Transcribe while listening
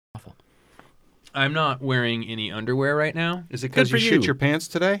I'm not wearing any underwear right now. Is it because Good you for shit you. your pants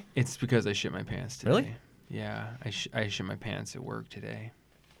today? It's because I shit my pants today. Really? Yeah, I shit my pants at work today.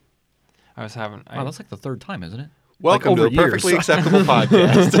 I was having... Wow, that's like the third time, isn't it? Welcome to over a perfectly years. acceptable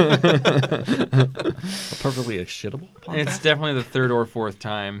podcast. A perfectly shittable podcast? It's definitely the third or fourth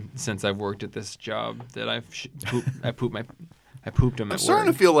time since I've worked at this job that I pooped them I'm at starting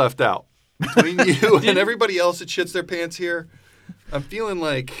work. to feel left out between you and everybody else that shits their pants here. I'm feeling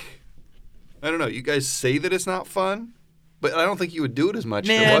like, I don't know, you guys say that it's not fun, but I don't think you would do it as much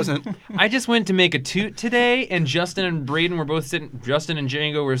if it wasn't. I just went to make a toot today, and Justin and Braden were both sitting. Justin and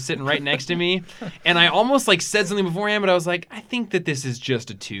Django were sitting right next to me, and I almost like said something beforehand, but I was like, I think that this is just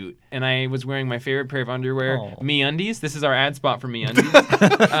a toot. And I was wearing my favorite pair of underwear, MeUndies. This is our ad spot for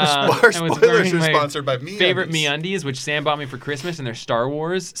MeUndies. Our spoilers are sponsored by MeUndies. Favorite MeUndies, which Sam bought me for Christmas, and they're Star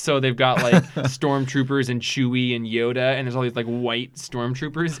Wars. So they've got like stormtroopers and Chewie and Yoda, and there's all these like white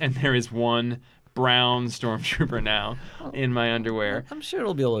stormtroopers, and there is one brown stormtrooper now in my underwear. I'm sure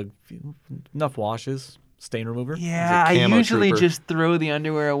it'll be enough washes, stain remover. Yeah, I camo usually trooper. just throw the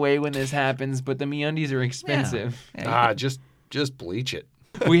underwear away when this happens, but the MeUndies are expensive. Yeah. Just bleach it.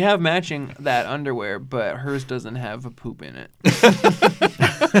 We have matching that underwear, but hers doesn't have a poop in it.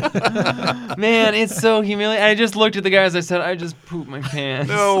 Man, it's so humiliating. I just looked at the guys. I said, I just pooped my pants.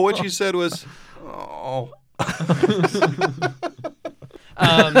 No, what you said was, oh.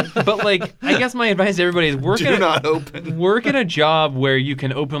 But like, I guess my advice to everybody is Do not open. work at a job where you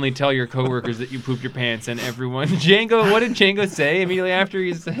can openly tell your coworkers that you pooped your pants, and everyone. Django, what did Django say immediately after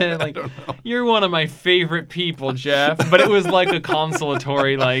he said, like, "You're one of my favorite people, Jeff"? But it was like a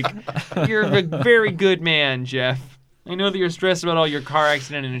consolatory, like, "You're a very good man, Jeff. I know that you're stressed about all your car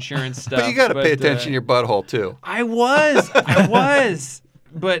accident and insurance stuff." But you got to pay attention to your butthole, too. I was.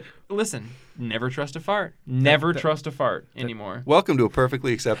 But listen, never trust a fart. Never trust a fart anymore. Welcome to a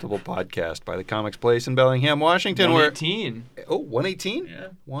perfectly acceptable podcast by the Comics Place in Bellingham, Washington. 118. 118? Yeah.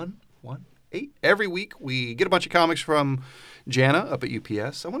 118. Every week we get a bunch of comics from Jana up at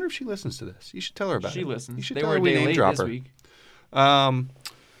UPS. I wonder if she listens to this. You should tell her about it. She listens. You should They tell were her a we day name late drop this her. week. And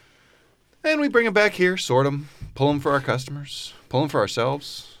we bring them back here, sort them, pull them for our customers, pull them for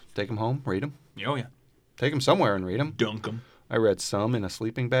ourselves, take them home, read them, Oh, yeah. take them somewhere and read them. Dunk them. I read some in a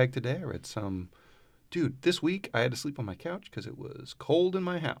sleeping bag today. I read some... Dude, this week I had to sleep on my couch because it was cold in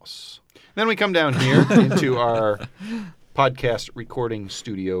my house. Then we come down here into our podcast recording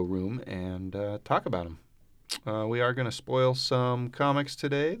studio room and talk about them. We are going to spoil some comics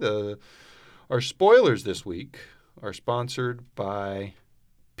today. Our spoilers this week are sponsored by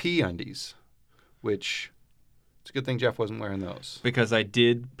P-Undies, which it's a good thing Jeff wasn't wearing those. Because I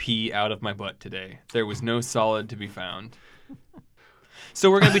did pee out of my butt today. There was no solid to be found. So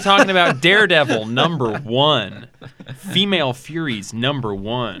we're going to be talking about Daredevil, #1. Female Furies,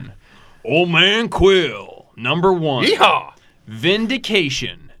 #1. Old Man Quill, #1. Yeehaw!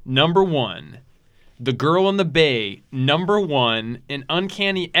 Vindication, #1. The Girl in the Bay, #1. And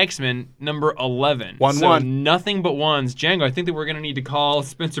Uncanny X-Men, #11. 1-1. So nothing but ones. Django, I think that we're going to need to call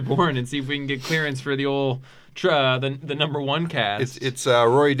Spencer Bourne and see if we can get clearance for the old the #1 cast. It's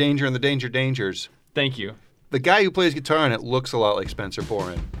Rory Danger and the Danger Dangers. Thank you. The guy who plays guitar in it looks a lot like Spencer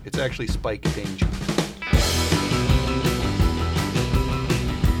Bourne. It's actually Spike Danger.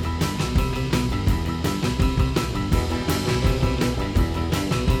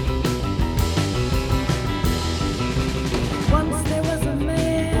 Once there was a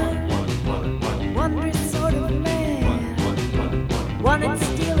man, wondrous sort of man, wanted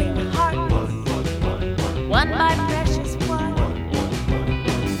stealing hearts, won by precious blood.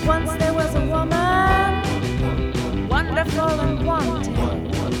 Once there was a woman, wonderful and wanted,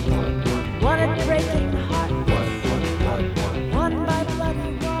 wanted breaking hearts, won by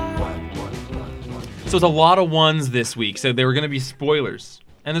bloody rod. So it's a lot of ones this week. So there were going to be spoilers.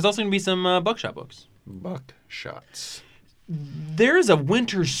 And there's also going to be some Buckshot books. Buck shots. There's a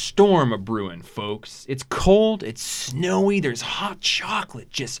winter storm a-brewing, folks. It's cold, it's snowy, there's hot chocolate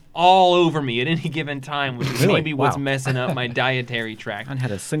just all over me at any given time, which is Really? maybe what's Wow. messing up my dietary tract. I haven't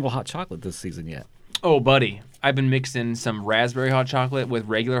had a single hot chocolate this season yet. Oh, buddy, I've been mixing some raspberry hot chocolate with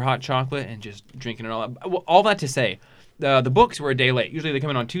regular hot chocolate and just drinking it all up. Well, all that to say, the books were a day late. Usually they come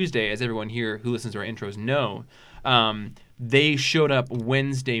in on Tuesday, as everyone here who listens to our intros know. They showed up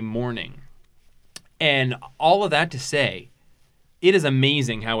Wednesday morning. And all of that to say, it is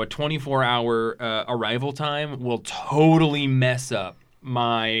amazing how a 24-hour arrival time will totally mess up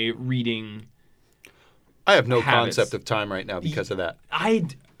my reading. I have no Habits. concept of time right now because of that.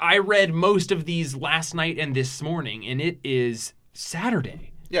 I read most of these last night and this morning, and it is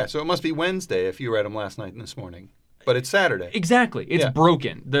Saturday. Yeah, so it must be Wednesday if you read them last night and this morning. But it's Saturday. Exactly. It's Yeah.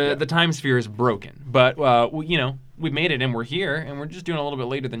 broken. The time sphere is broken. But, we made it and we're here, and we're just doing a little bit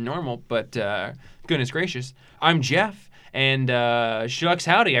later than normal. But goodness gracious. I'm Jeff, and shucks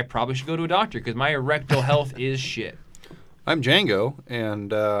howdy, I probably should go to a doctor because my erectile health is shit. I'm Django,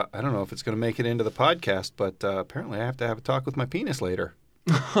 and I don't know if it's going to make it into the podcast, but apparently I have to have a talk with my penis later.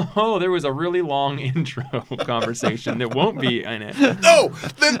 Oh, there was a really long intro conversation that won't be in it.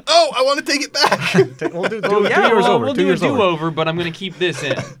 I want to take it back. We'll do, Oh, do yeah, 2 years over. we'll 2 do a years over. do-over, but I'm going to keep this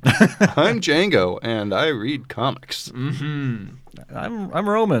in. I'm Django, and I read comics. Mm-hmm. I'm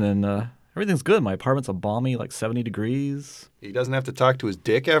Roman, and everything's good. My apartment's a balmy, like 70 degrees. He doesn't have to talk to his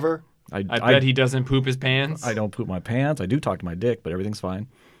dick ever. I bet he doesn't poop his pants. I don't poop my pants. I do talk to my dick, but everything's fine.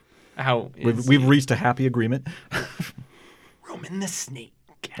 How is We've reached a happy agreement. Roman the Snake?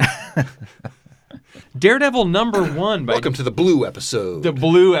 Daredevil #1 by Welcome to the Blue episode. the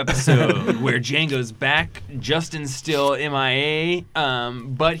Blue episode where Django's back. Justin's still MIA,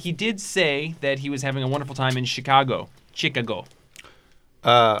 but he did say that he was having a wonderful time in Chicago.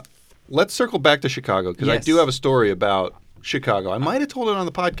 Let's circle back to Chicago, because I Yes. do have a story about Chicago. I might have told it on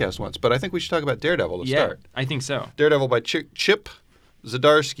the podcast once, but I think we should talk about Daredevil to Yeah, start. I think so. Daredevil by Chip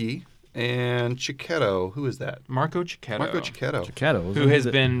Zdarsky and Chiquetto. Who is that? Marco Cicchetto. Marco Chiquetto. Chiquetto, Who has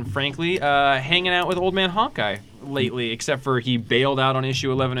been, frankly, hanging out with Old Man Hawkeye lately, except for he bailed out on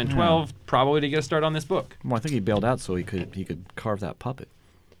issue 11 and 12, probably to get a start on this book. Well, I think he bailed out so he could carve that puppet,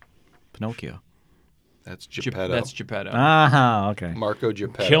 Pinocchio. That's Geppetto. That's Geppetto. Ah, okay. Marco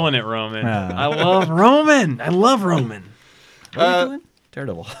Geppetto. Killing it, Roman. Yeah. I love Roman. I love Roman. What are you doing?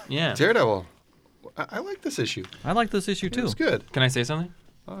 Daredevil. Yeah. Daredevil. I like this issue. I like this issue too. It's good. Can I say something?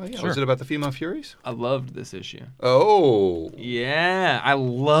 Yeah. Sure. Was it about the female Furies? I loved this issue. Oh. Yeah, I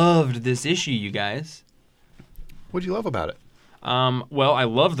loved this issue, you guys. What'd you love about it? Well, I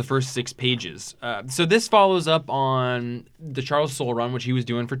love the first 6 pages. So this follows up on the Charles Soule run, which he was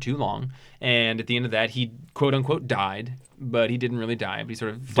doing for too long. And at the end of that, he quote unquote died, but he didn't really die. But he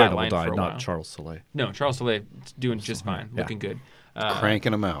sort of Daredevil flatlined died, for a while. not Charles Soule. No, Charles Soule doing just fine, Yeah. looking good.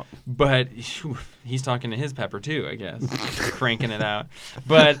 Cranking them out. But he's talking to his pepper too, I guess, cranking it out.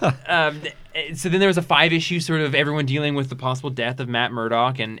 But so then there was a 5-issue sort of everyone dealing with the possible death of Matt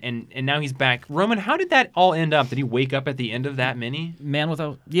Murdock, and now he's back. Roman, how did that all end up? Did he wake up at the end of that mini? the Man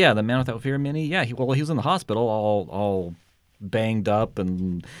Without Fear mini. Yeah, he was in the hospital, all banged up,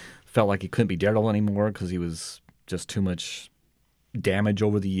 and felt like he couldn't be Daredevil anymore because he was just too much damage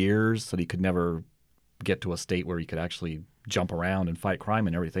over the years that he could never get to a state where he could actually jump around and fight crime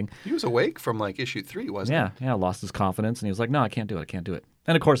and everything. He was awake from like issue 3, wasn't Yeah, lost his confidence, and he was like, "No, I can't do it.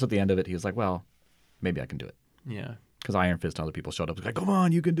 And of course, at the end of it, he was like, "Well, maybe I can do it." Yeah. Because Iron Fist and other people showed up. Like, "Come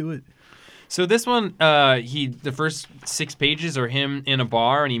on, you can do it." So this one, the first 6 pages are him in a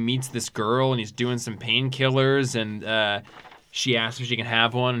bar, and he meets this girl, and he's doing some painkillers, and she asks if she can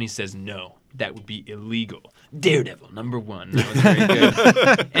have one, and he says no, that would be illegal. Daredevil #1. That was very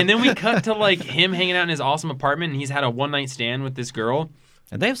good. And then we cut to like him hanging out in his awesome apartment, and he's had a one-night stand with this girl.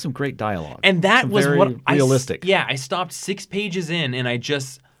 And they have some great dialogue. And that Some was very what realistic. I stopped 6 pages in, and I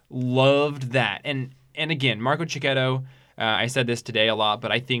just loved that. And again, Marco Cicchetto, I said this today a lot,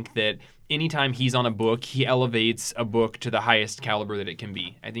 but I think that anytime he's on a book, he elevates a book to the highest caliber that it can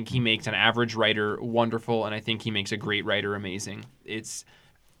be. I think he makes an average writer wonderful, and I think he makes a great writer amazing. It's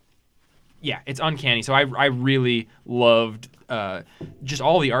uncanny. So I really loved just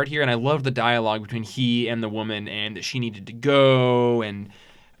all the art here, and I loved the dialogue between he and the woman, and that she needed to go, and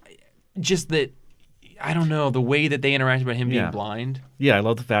just that, I don't know, the way that they interacted about him being Yeah. blind. Yeah, I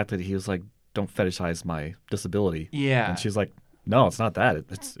love the fact that he was like, "Don't fetishize my disability." Yeah. And she's like, "No, it's not that.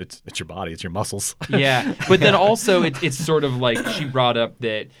 It's your body. It's your muscles." Yeah, but then also it's sort of like she brought up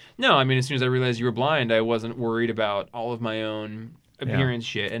that, no, I mean, as soon as I realized you were blind, I wasn't worried about all of my own appearance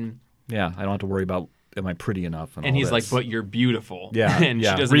shit. And Yeah, I don't have to worry about am I pretty enough. And all he's like, this. but you're beautiful. Yeah, and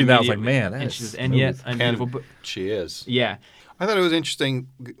yeah. she doesn't Reading that, I was like, immediately- man, that and is she says, and yet smooth. I'm And beautiful. But she is. yeah, I thought it was interesting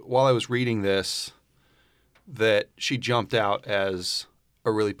while I was reading this that she jumped out as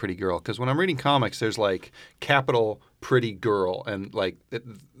a really pretty girl. Because when I'm reading comics, there's like capital pretty girl, and like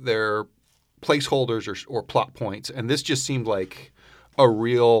they're placeholders or plot points. And this just seemed like a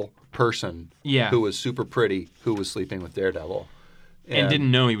real person Yeah. who was super pretty, who was sleeping with Daredevil. and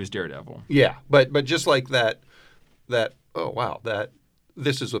didn't know he was Daredevil. Yeah, but just like that oh wow, that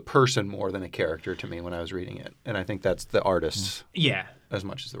this is a person more than a character to me when I was reading it. And I think that's the artist Yeah. as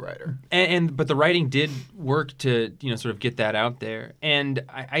much as the writer. But the writing did work to sort of get that out there. And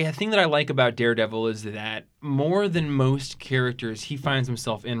I think that I like about Daredevil is that more than most characters, he finds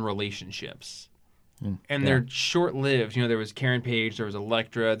himself in relationships. and they're short-lived. You know, there was Karen Page, there was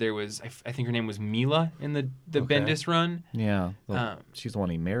Elektra, there was I think her name was Mila in the Bendis run. Yeah. Well, she's the one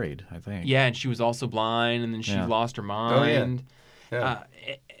he married, I think. Yeah, and she was also blind, and then she lost her mind. Yeah.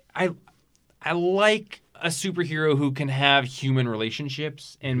 I like a superhero who can have human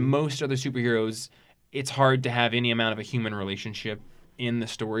relationships, and most other superheroes, it's hard to have any amount of a human relationship in the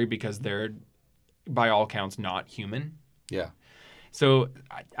story because they're, by all counts, not human. Yeah. So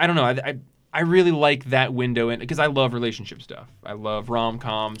I don't know. I really like that window in because I love relationship stuff. I love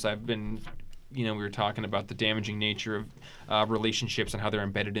rom-coms. I've been, we were talking about the damaging nature of relationships and how they're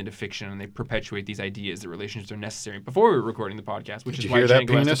embedded into fiction and they perpetuate these ideas that relationships are necessary. Before we were recording the podcast, which is why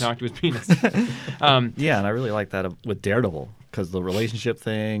Django has to talk to his penis. Yeah, and I really like that with Daredevil because the relationship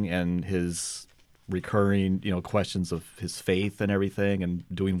thing and his recurring, questions of his faith and everything and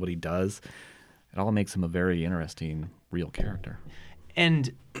doing what he does, it all makes him a very interesting, real character.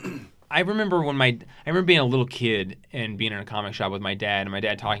 And I remember being a little kid and being in a comic shop with my dad, and my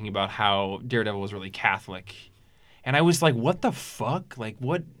dad talking about how Daredevil was really Catholic. And I was like, what the fuck? Like,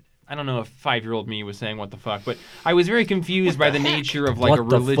 what? I don't know if 5-year-old me was saying what the fuck, but I was very confused by the nature of like a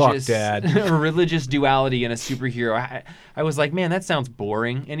religious, a religious duality in a superhero. I was like, man, that sounds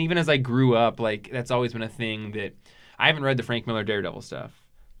boring. And even as I grew up, like that's always been a thing that I haven't read the Frank Miller Daredevil stuff.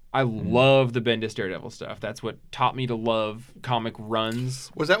 I love the Bendis Daredevil stuff. That's what taught me to love comic runs.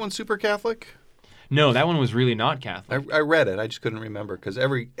 Was that one super Catholic? No, that one was really not Catholic. I read it. I just couldn't remember because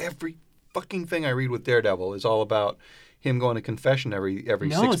every fucking thing I read with Daredevil is all about him going to confession every 6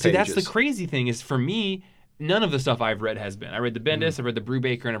 pages. See, that's the crazy thing is for me, none of the stuff I've read has been. I read the Bendis, I read the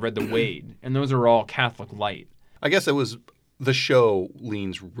Brubaker, and I read the Wade, and those are all Catholic light. I guess it was the show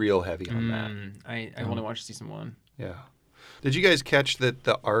leans real heavy on that. I only watched season 1. Yeah. Did you guys catch that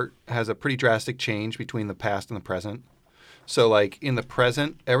the art has a pretty drastic change between the past and the present? So, like, in the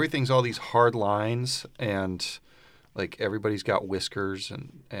present, everything's all these hard lines and, like, everybody's got whiskers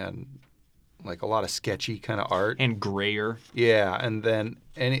and like, a lot of sketchy kind of art. And grayer. Yeah, and then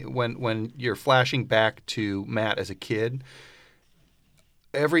when you're flashing back to Matt as a kid,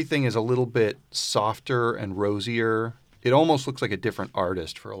 everything is a little bit softer and rosier. It almost looks like a different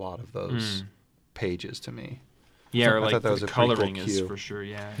artist for a lot of those pages to me. Yeah, or like that was the a pretty coloring cool is cue. for sure,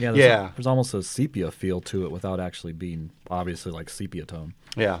 yeah. Yeah, there's almost a sepia feel to it without actually being obviously like sepia tone.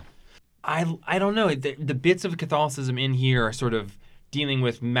 Yeah. I don't know. The bits of Catholicism in here are sort of dealing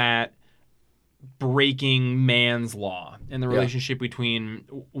with Matt breaking man's law and the relationship between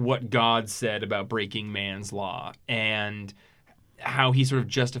what God said about breaking man's law and how he sort of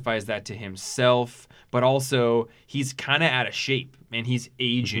justifies that to himself, but also he's kind of out of shape and he's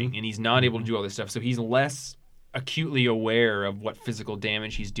aging and he's not able to do all this stuff. So he's less acutely aware of what physical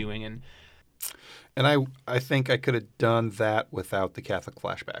damage he's doing. And I think I could have done that without the Catholic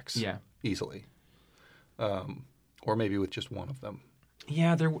flashbacks. Yeah. Easily. Or maybe with just one of them.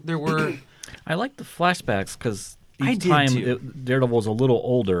 Yeah, there were... I like the flashbacks because I each did time too. Daredevil was a little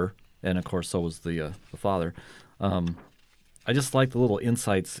older, and of course so was the father. I just like the little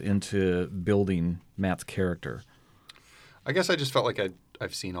insights into building Matt's character. I guess I just felt like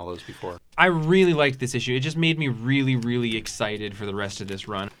I've seen all those before. I really liked this issue. It just made me really, really excited for the rest of this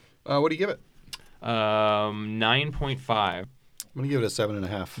run. What do you give it? 9.5. I'm going to give it a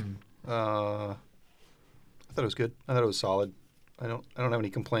 7.5. I thought it was good. I thought it was solid. I don't have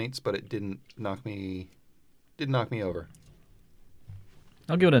any complaints, but it didn't knock me over.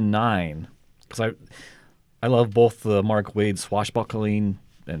 I'll give it a 9 because I love both the Mark Waid swashbuckling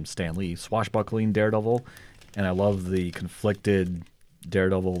and Stan Lee swashbuckling Daredevil, and I love the conflicted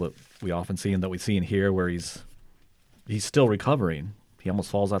Daredevil that we often see and that we see in here, where he's still recovering. He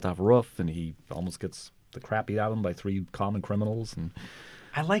almost falls out that roof, and he almost gets the crap beat out of him by 3 common criminals. And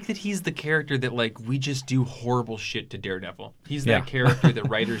I like that he's the character that, like, we just do horrible shit to Daredevil. He's that character that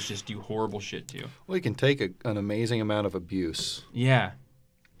writers just do horrible shit to. Well, he can take an amazing amount of abuse. Yeah.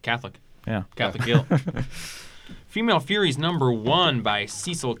 Catholic. yeah, Catholic guilt. Female Furies #1 by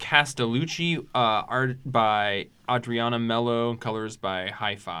Cecil Castellucci, art by Adriana Mello, colors by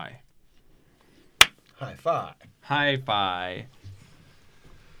Hi-Fi. High five. Hi-Fi.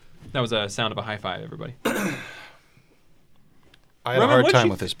 That was a sound of a high five, everybody. I had Roman, a hard what'd time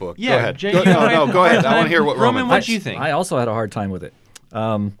you- with this book. Yeah, go ahead. Jay, Go you had ahead. a I want to hear what Roman, Roman. what'd you think? I also had a hard time with it.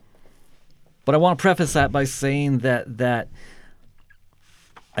 But I want to preface that by saying that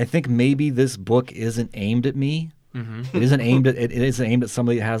I think maybe this book isn't aimed at me. Mm-hmm. It isn't aimed at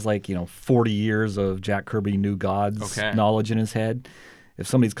somebody that has 40 years of Jack Kirby New Gods knowledge in his head. If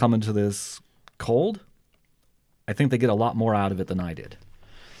somebody's coming to this cold, I think they get a lot more out of it than I did.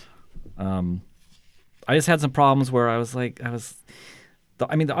 I just had some problems where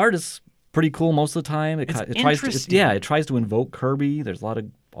the art is pretty cool most of the time. It tries to, interesting. it tries to invoke Kirby. There's a lot of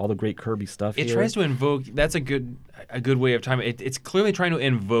all the great Kirby stuff It here. tries to invoke. That's a good way of time. It's clearly trying to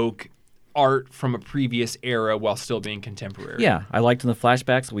invoke art from a previous era while still being contemporary. Yeah, I liked in the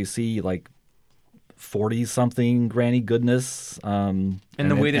flashbacks we see like 40-something Granny Goodness, And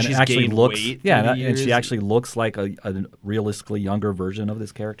the way that and it she's actually gained looks, weight yeah, through and the and she years. actually looks like a realistically younger version of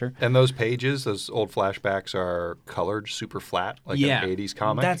this character. And those pages, those old flashbacks, are colored super flat, like yeah, an 80s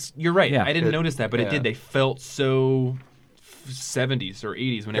comic. You're right. Yeah. I didn't notice that, but it yeah. did. They felt so 70s or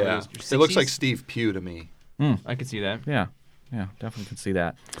 80s whenever yeah. it was. 60s? It looks like Steve Pugh to me. I could see that. Yeah, definitely can see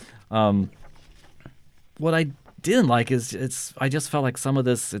that. What I didn't like is I just felt like some of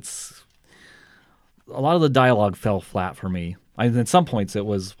this, a lot of the dialogue fell flat for me. At some points, it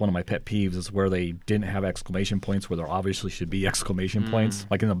was one of my pet peeves is where they didn't have exclamation points where there obviously should be exclamation points,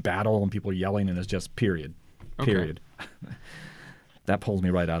 like in a battle and people are yelling and it's just period. That pulls me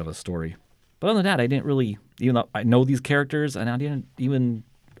right out of a story. But other than that, I didn't really, even though I know these characters, and I didn't even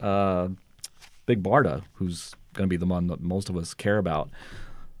Big Barda, who's going to be the one that most of us care about.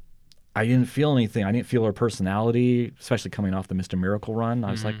 I didn't feel anything. I didn't feel her personality, especially coming off the Mr. Miracle run.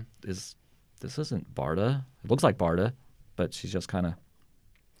 I was like, this isn't Barda. It looks like Barda, but she's just kind of...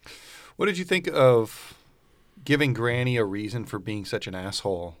 What did you think of giving Granny a reason for being such an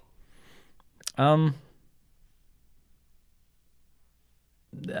asshole? I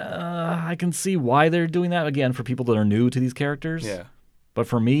can see why they're doing that, again, for people that are new to these characters. Yeah. But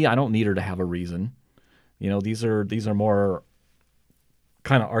for me, I don't need her to have a reason. You know, these are more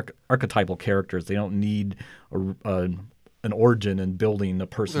kind of archetypal characters. They don't need an origin and building a They're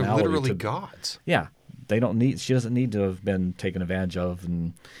personality. literally gods. Yeah, they don't need. She doesn't need to have been taken advantage of,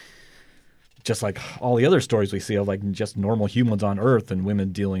 and just like all the other stories we see of like just normal humans on Earth and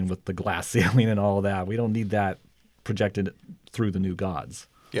women dealing with the glass ceiling and all that. We don't need that projected through the new gods.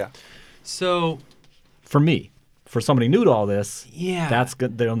 Yeah. So, For me, for somebody new to all this, yeah. that's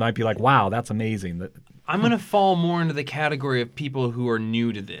good. They might be like, "Wow, that's amazing." I'm going to fall more into the category of people who are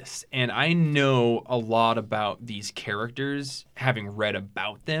new to this. And I know a lot about these characters, having read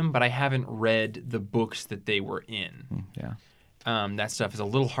about them, but I haven't read the books that they were in. Yeah. That stuff is a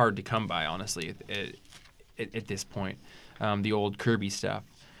little hard to come by, honestly, at this point, the old Kirby stuff.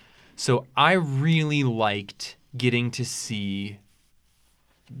 So I really liked getting to see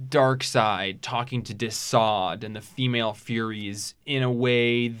Darkseid talking to Desaad and the female Furies in a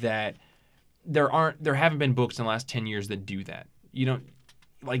way that there haven't been books in the last 10 years that do that. You don't,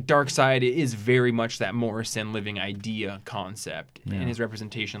 like, Darkseid is very much that Morrison living idea concept in his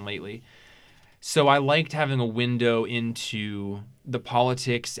representation lately. So I liked having a window into the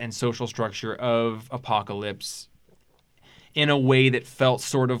politics and social structure of Apocalypse in a way that felt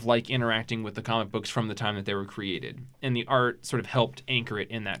sort of like interacting with the comic books from the time that they were created. And the art sort of helped anchor it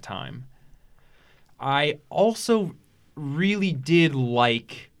in that time. I also really did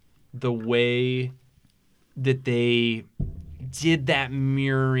like the way that they did that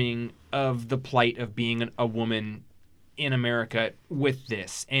mirroring of the plight of being a woman in America with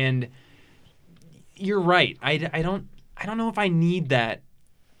this. And you're right. I don't know if I need that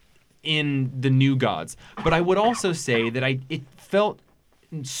in the New Gods, but I would also say that it felt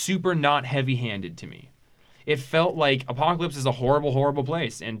super not heavy-handed to me. It felt like Apocalypse is a horrible, horrible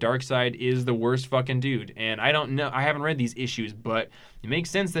place, and Darkseid is the worst fucking dude. And I don't know, I haven't read these issues, but it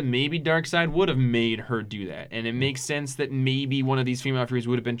makes sense that maybe Darkseid would have made her do that. And it makes sense that maybe one of these female Furies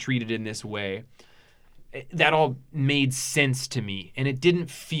would have been treated in this way. That all made sense to me. And it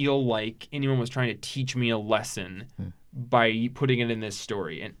didn't feel like anyone was trying to teach me a lesson by putting it in this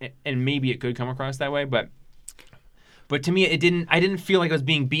story. And maybe it could come across that way, but to me, I didn't feel like I was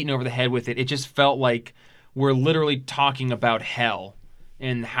being beaten over the head with it. It just felt like we're literally talking about hell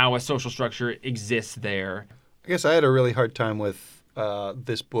and how a social structure exists there. I guess I had a really hard time with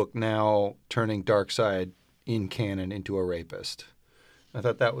this book now turning Darkseid in canon into a rapist. I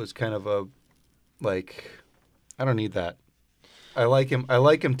thought that was kind of I don't need that. I like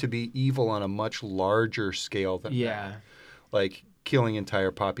him to be evil on a much larger scale than that. Like killing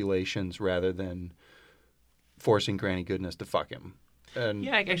entire populations rather than forcing Granny Goodness to fuck him. And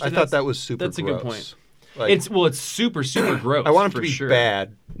Yeah, actually, I thought that was super gross. that's a good point. Like, It's super, super gross. I want him for to be sure.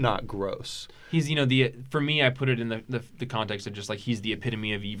 bad, not gross. He's, for me, I put it in the context of just like he's the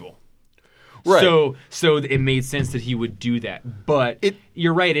epitome of evil. Right. So it made sense that he would do that. But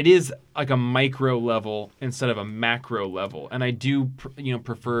you're right. It is like a micro level instead of a macro level. And I do,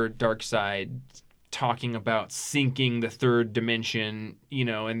 prefer Darkseid talking about sinking the third dimension,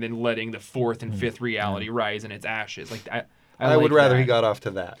 and then letting the fourth and fifth reality rise in its ashes. Like I would like rather that. he got off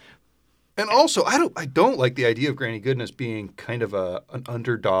to that. And also, I don't like the idea of Granny Goodness being kind of an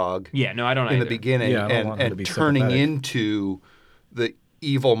underdog Yeah, no, I don't in either. the beginning Yeah, I don't want her to be and turning sympathetic. into the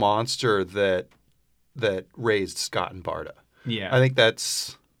evil monster that raised Scott and Barda. Yeah. I think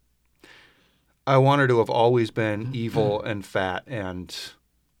I want her to have always been evil and fat and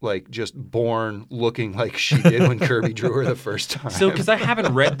like just born looking like she did when Kirby drew her the first time. So, because I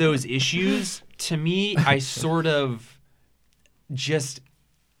haven't read those issues, to me, I sort of just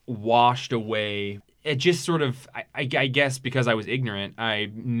washed away. It just sort of, I guess, because I was ignorant,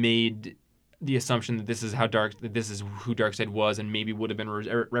 I made the assumption that this is who Darkseid was, and maybe would have been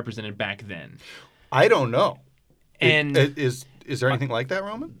represented back then. I don't know. And Is there anything like that,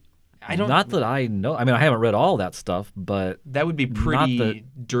 Roman? I don't. Not that I know. I mean, I haven't read all that stuff, but That would be pretty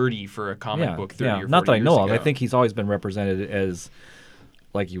dirty for a comic book 30 or 40 not that I years know of. ago. I think he's always been represented as,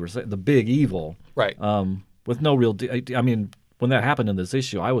 like you were saying, the big evil. Right. With no real. I mean, when that happened in this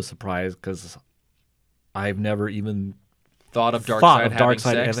issue, I was surprised because I've never even thought of thought Darkseid of having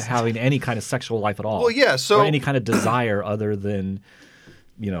Darkseid sex. as having any kind of sexual life at all. Well, yeah, so- or any kind of desire other than,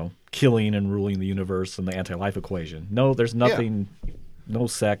 killing and ruling the universe and the anti-life equation. No, there's nothing. No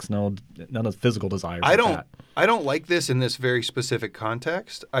sex. None of physical desires. I like don't. that. I don't like this in this very specific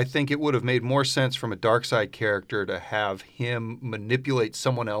context. I think it would have made more sense from a Darkseid character to have him manipulate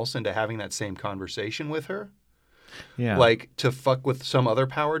someone else into having that same conversation with her. Yeah. Like to fuck with some other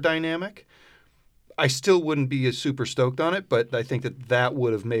power dynamic. I still wouldn't be as super stoked on it, but I think that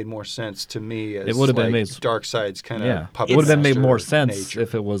would have made more sense to me as It would have been like made- Darkseid's kind of Yeah, puppet it would have been made master more sense nature.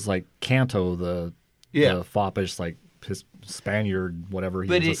 if it was like Kanto, the foppish, like his Spaniard, whatever he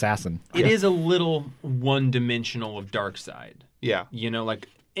But was, it- assassin. It is a little one-dimensional of Darkseid. Yeah.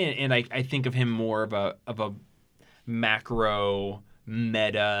 And I think of him more of a macro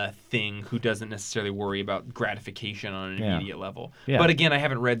meta thing who doesn't necessarily worry about gratification on an Yeah. immediate level. Yeah. But again, I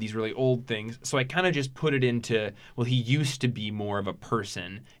haven't read these really old things, so I kind of just put it into, well, he used to be more of a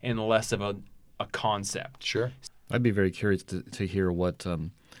person and less of a concept. Sure. I'd be very curious to hear what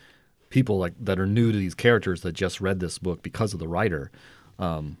people like that are new to these characters that just read this book because of the writer,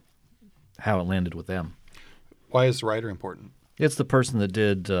 how it landed with them. Why is the writer important? It's the person that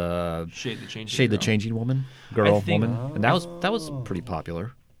did Shade the Changing Shade the Girl. Changing Woman, woman, and that was pretty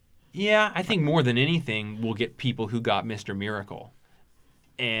popular. Yeah, I think more than anything, we'll get people who got Mr. Miracle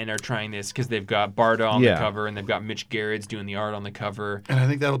and are trying this because they've got Barda on the Yeah. cover and they've got Mitch Gerrits doing the art on the cover. And I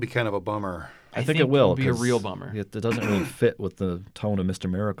think that'll be kind of a bummer. I think it will it'll be a 'cause real bummer It doesn't really fit with the tone of Mr.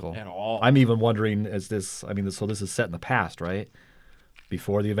 Miracle at all. I'm even wondering, is this? I mean, so this is set in the past, right?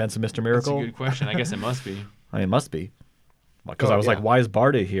 Before the events of Mr. That's a Miracle. good question. I guess it must be. I mean, it must be. Because Oh, I was yeah. like, why is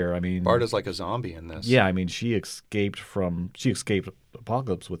Barda here? I mean, Barda's like a zombie in this. yeah, I mean, she escaped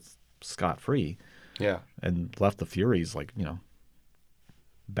Apocalypse with scot free Yeah. and left the Furies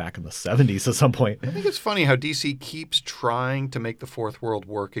back in the 70s at some point. I think it's funny how DC keeps trying to make the Fourth World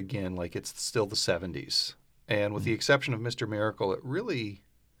work again like it's still the 70s. And with the exception of Mr. Miracle,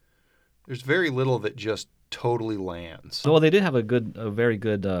 there's very little that just totally lands. So they did have a very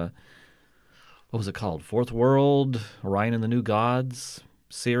good, what was it called? Fourth World, Orion and the New Gods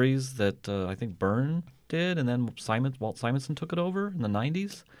series that I think Byrne did, and then Walt Simonson took it over in the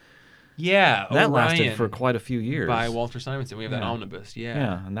 90s. Yeah, That lasted Orion for quite a few years. by Walter Simonson. We have that Yeah. omnibus. Yeah.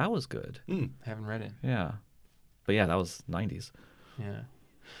 Yeah, and that was good. Haven't read it. Yeah. But yeah, that was 90s. Yeah.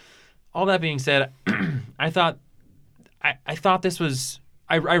 All that being said, I thought this was.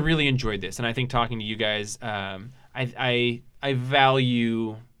 I really enjoyed this, and I think talking to you guys, I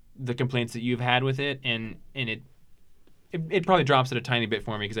value the complaints that you've had with it, and it probably drops it a tiny bit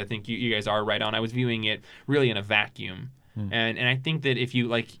for me because I think you guys are right on. I was viewing it really in a vacuum, and I think that if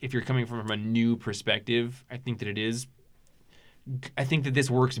you're coming from a new perspective, I think that this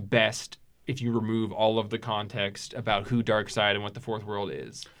works best if you remove all of the context about who Darkseid and what the Fourth World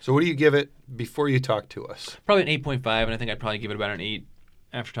is. So what do you give it before you talk to us? Probably an 8.5, and I think I'd probably give it about an 8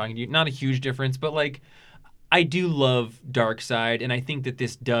 after talking to you. Not a huge difference, but I do love Darkseid, and I think that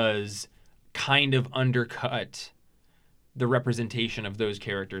this does kind of undercut the representation of those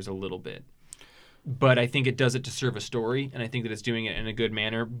characters a little bit. But I think it does it to serve a story, and I think that it's doing it in a good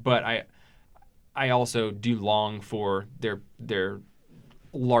manner. But I also do long for their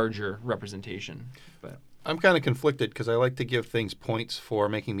larger representation. But I'm kind of conflicted because I like to give things points for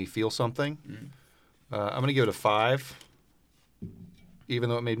making me feel something. I'm going to give it a 5, even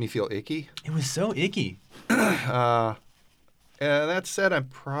though it made me feel icky. it was so icky. That said, I'm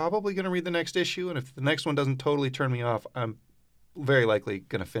probably going to read the next issue, and if the next one doesn't totally turn me off, I'm very likely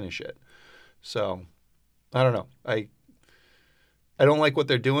going to finish it. So, I don't know. I don't like what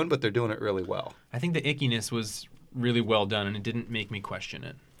they're doing, but they're doing it really well. I think the ickiness was really well done, and it didn't make me question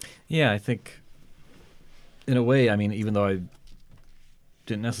it. Yeah, I think in a way, I mean, even though I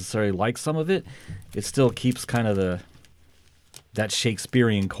didn't necessarily like some of it, it still keeps kind of that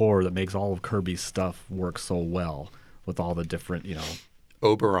Shakespearean core that makes all of Kirby's stuff work so well with all the different,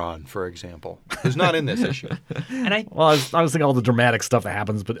 Oberon, for example, who's not in this issue. And Well, I was thinking all the dramatic stuff that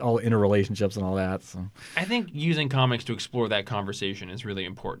happens, but all interrelationships and all that. So. I think using comics to explore that conversation is really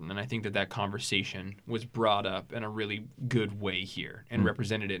important, and I think that conversation was brought up in a really good way here and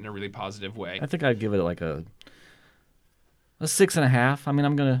represented it in a really positive way. I think I'd give it like a 6.5. I mean,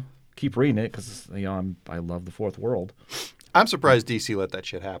 I'm gonna keep reading it because I love the Fourth World. I'm surprised DC let that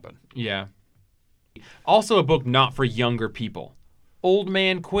shit happen. Yeah. Also a book not for younger people. Old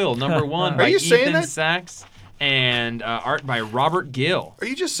Man Quill, #1 by you saying Ethan that? Sachs and art by Robert Gill. Are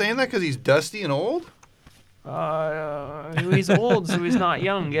you just saying that because he's dusty and old? He's old, so he's not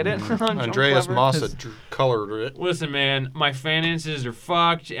young. Get it? Andreas Mossa colored it. Listen, man, my finances are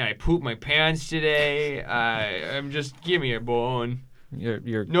fucked, and I pooped my pants today. I'm just give me a bone.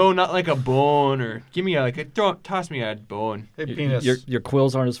 Your No, not like a bone, or give me toss me a bone. Hey, penis. your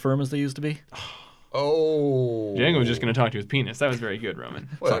quills aren't as firm as they used to be. Oh. Django was just gonna talk to his penis. That was very good, Roman.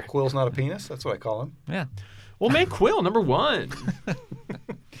 What, a quill's not a penis? That's what I call him. Yeah. Well, make Quill #1.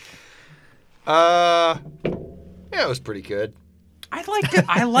 Yeah, it was pretty good. I liked it.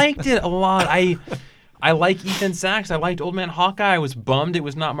 I liked it a lot. I like Ethan Sachs. I liked Old Man Hawkeye. I was bummed it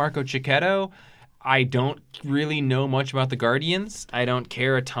was not Marco Cicchetto. I don't really know much about the Guardians. I don't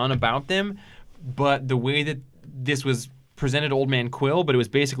care a ton about them. But the way that this was presented Old Man Quill, but it was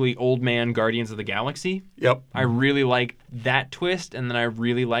basically Old Man Guardians of the Galaxy. Yep. I really liked that twist, and then I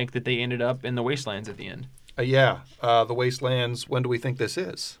really liked that they ended up in the Wastelands at the end. The Wastelands, when do we think this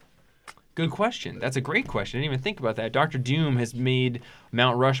is? Good question. That's a great question. I didn't even think about that. Dr. Doom has made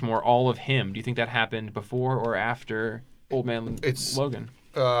Mount Rushmore all of him. Do you think that happened before or after Old Man Logan?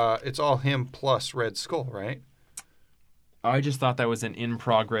 It's all him plus Red Skull, right? I just thought that was an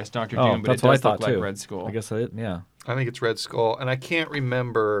in-progress Dr. Oh, Doom, but it that's what I does look thought like too. Red Skull. I guess yeah. I think it's Red Skull, and I can't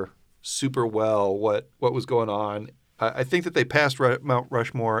remember super well what was going on. I think that they passed Mount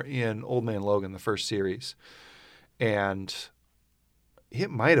Rushmore in Old Man Logan, the first series, and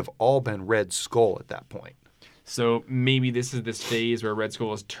it might have all been Red Skull at that point. So maybe this is this phase where Red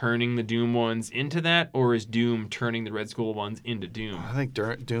Skull is turning the Doom ones into that, or is Doom turning the Red Skull ones into Doom? I think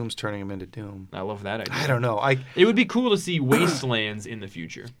Doom's turning him into Doom. I love that idea. I don't know. It would be cool to see Wastelands in the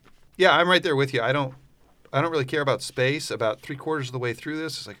future. Yeah, I'm right there with you. I don't really care about space. About 3/4 of the way through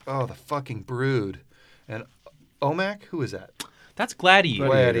this, it's like, oh, the fucking Brood. And OMAC? Who is that? That's Gladiator.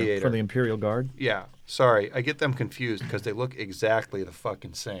 Gladiator. For the Imperial Guard. Yeah. Sorry, I get them confused because they look exactly the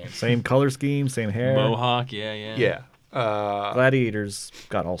fucking same. Same color scheme, same hair. Mohawk, yeah. Yeah. Gladiators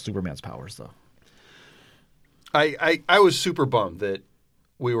got all Superman's powers, though. I was super bummed that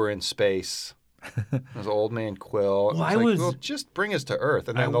we were in space. It was Old Man Quill. Well, just bring us to Earth.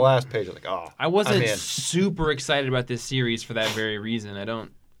 And then the last page, I was like, oh, I wasn't I'm in. super excited about this series for that very reason. I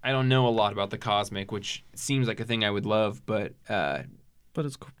don't know a lot about the cosmic, which seems like a thing I would love, but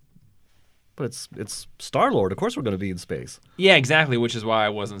it's Star-Lord. Of course we're going to be in space. yeah, exactly, which is why I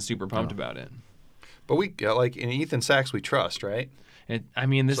wasn't super pumped about it. But we, like, in Ethan Sachs, we trust, right? This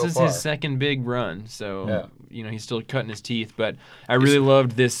So is far. his second big run, so Yeah. he's still cutting his teeth. But I really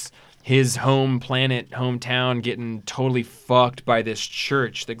loved his home planet, hometown, getting totally fucked by this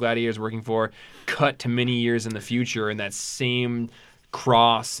church that Gladiator's working for. Cut to many years in the future, and that same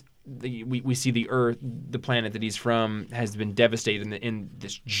cross. We see the Earth, the planet that he's from, has been devastated, and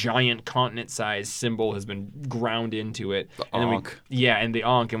this giant continent-sized symbol has been ground into it. The and Ankh. And the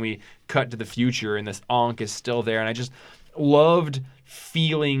Ankh, and we cut to the future, and this Ankh is still there, and I just loved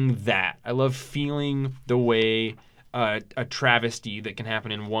feeling that. I love feeling the way a travesty that can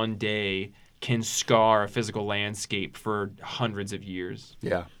happen in one day can scar a physical landscape for hundreds of years.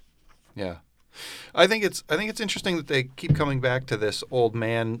 Yeah. I think it's interesting that they keep coming back to this Old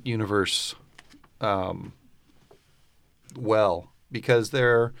Man universe because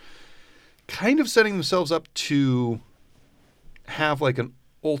they're kind of setting themselves up to have like an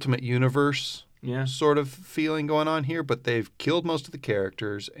ultimate universe sort of feeling going on here, but they've killed most of the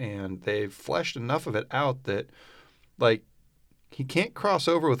characters and they've fleshed enough of it out that like he can't cross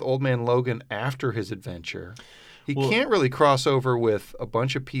over with Old Man Logan after his adventure. He can't really cross over with a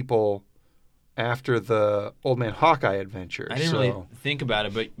bunch of people after the Old Man Hawkeye adventure. I didn't really think about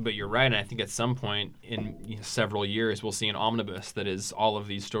it, but you're right, and I think at some point in several years we'll see an omnibus that is all of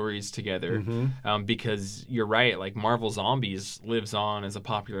these stories together. Because you're right, like Marvel Zombies lives on as a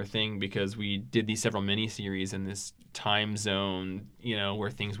popular thing because we did these several miniseries in this time zone, where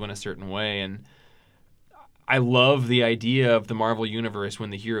things went a certain way, and I love the idea of the Marvel Universe when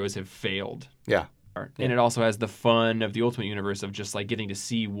the heroes have failed. Yeah. And it also has the fun of the Ultimate Universe of just like getting to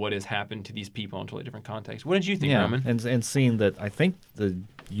see what has happened to these people in totally different contexts. What did you think, Roman? and seeing that, I think the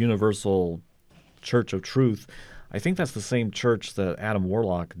Universal Church of Truth, I think that's the same church that Adam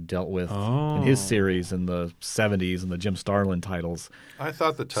Warlock dealt with in his series in the 70s and the Jim Starlin titles. I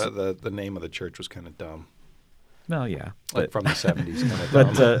thought the name of the church was kind of dumb. No, yeah. Like from the 70s. Kind of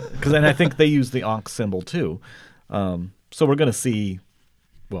But dumb. because I think they use the Ankh symbol too. So we're going to see.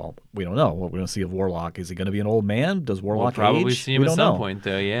 Well, we don't know what we're going to see of Warlock. Is he going to be an old man? Does Warlock We'll probably age? see him We at don't some know. point,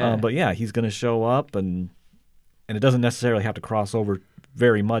 though. Yeah. But yeah, he's going to show up, and it doesn't necessarily have to cross over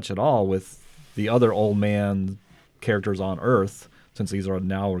very much at all with the other old man characters on Earth, since these are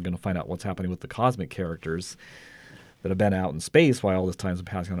now we're going to find out what's happening with the cosmic characters that have been out in space while all this time's been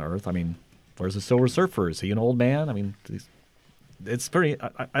passing on Earth. I mean, where's the Silver Surfer? Is he an old man? I mean, it's pretty.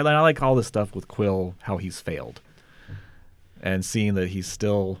 I like all this stuff with Quill, how he's failed, and seeing that he's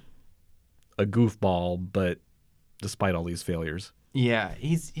still a goofball, but despite all these failures. Yeah,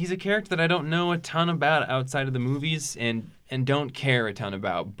 he's a character that I don't know a ton about outside of the movies and don't care a ton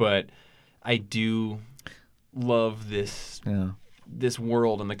about, but I do love this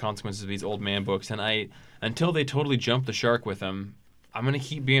world and the consequences of these old man books, and until they totally jump the shark with them, I'm gonna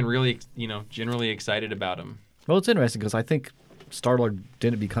keep being really, generally excited about him. Well, it's interesting because I think Star-Lord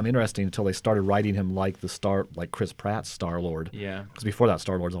didn't become interesting until they started writing him like Chris Pratt's Star-Lord. Yeah. Because before that,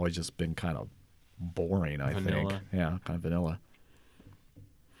 Star-Lord's always just been kind of boring, I think. Vanilla. Yeah, kind of vanilla.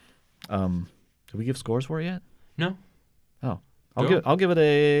 Did we give scores for it yet? No. Oh, Go. I'll give it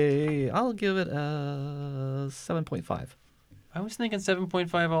a 7.5. I was thinking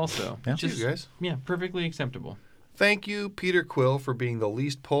 7.5 also. Yeah. Just, You guys. Yeah, perfectly acceptable. Thank you, Peter Quill, for being the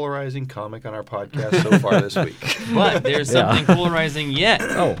least polarizing comic on our podcast so far this week. But there's Yeah. something polarizing yet.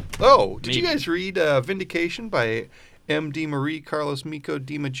 Oh, did you Maybe. guys read Vindication by M. D. Marie, Carlos Mico,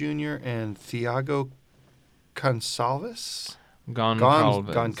 Dima Jr., and Thiago Gonçalves?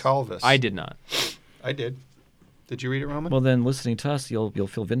 Goncalves. I did not. I did. Did you read it, Roman? Well, then listening to us, you'll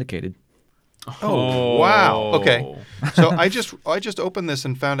feel vindicated. Oh, wow. Okay. So I just opened this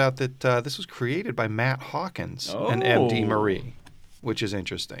and found out that this was created by Matt Hawkins and M.D. Oh. Marie, which is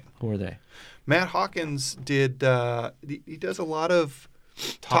interesting. Who are they? Matt Hawkins did he does a lot of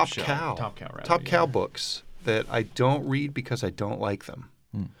Top Cow books that I don't read because I don't like them.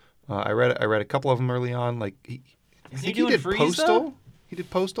 I read a couple of them early on. Like I think he doing did Freeze, Postal. though? He did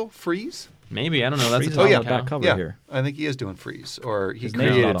Postal Freeze. Maybe, I don't know. That's Freeze a is Top on the Cow. back cover Yeah, here. I think he is doing Freeze, or he His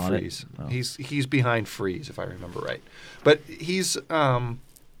name's created not on it. Freeze. Oh. He's behind Freeze, if I remember right. But he's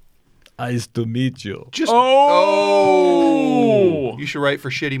Nice to meet you. just Oh! you should write for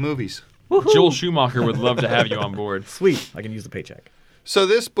shitty movies. Joel Schumacher would love to have you on board. Sweet. I can use the paycheck. So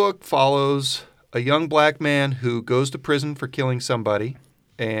this book follows a young black man who goes to prison for killing somebody,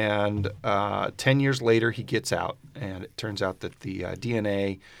 and 10 years later he gets out, and it turns out that the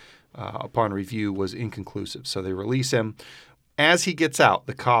DNA upon review was inconclusive. So they release him. As he gets out,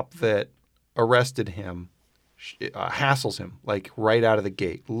 the cop that arrested him hassles him, like right out of the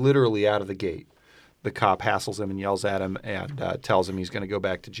gate, literally out of the gate. The cop hassles him and yells at him and tells him he's going to go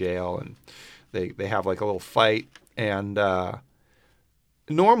back to jail. And they have like a little fight. And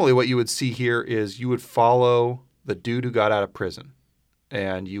normally what you would see here is you would follow the dude who got out of prison.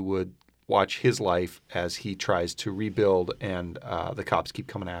 And you would watch his life as he tries to rebuild, and the cops keep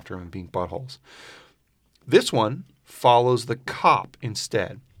coming after him and being buttholes. This one follows the cop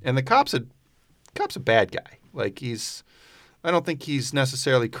instead. And the cop's a bad guy. Like I don't think he's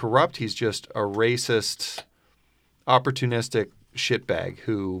necessarily corrupt. He's just a racist, opportunistic shitbag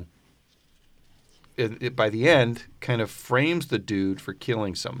who, by the end, kind of frames the dude for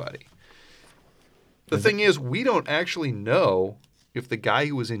killing somebody. The thing is, we don't actually know if the guy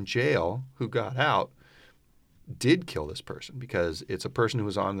who was in jail, who got out, did kill this person, because it's a person who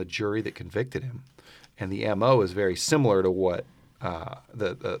was on the jury that convicted him. And the MO is very similar to what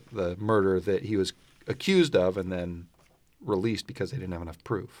the murder that he was accused of and then released because they didn't have enough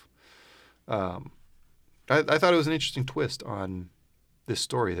proof. I thought it was an interesting twist on this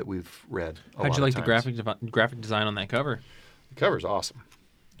story that we've read a lot How'd you of like the times. graphic design on that cover? The cover's awesome.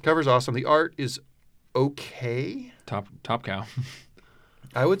 The art is okay. Top Cow.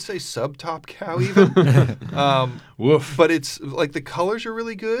 I would say sub-Top Cow even. Woof. But it's like the colors are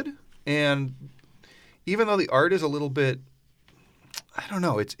really good, and even though the art is a little bit, I don't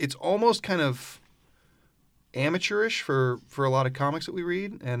know, it's almost kind of amateurish for a lot of comics that we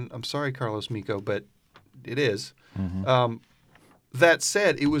read. And I'm sorry, Carlos Mico, but it is. Mm-hmm. That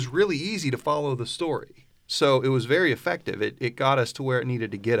said, it was really easy to follow the story, so it was very effective. It got us to where it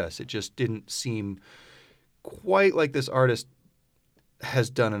needed to get us. It just didn't seem quite like this artist has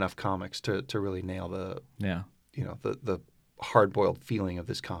done enough comics to really nail the the hard-boiled feeling of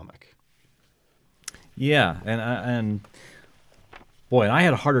this comic. Yeah, and boy, and I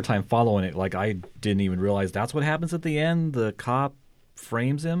had a harder time following it. Like, I didn't even realize that's what happens at the end. The cop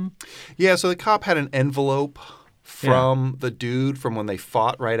frames him. Yeah, so the cop had an envelope from the dude from when they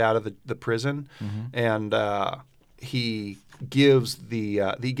fought right out of the prison, and he gives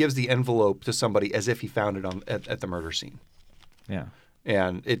the envelope to somebody as if he found it at the murder scene. Yeah,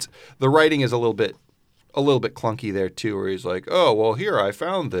 and the writing is a little bit clunky there too, where he's like, "Oh, well, here I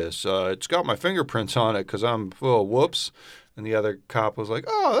found this. It's got my fingerprints on it because I'm whoops." And the other cop was like,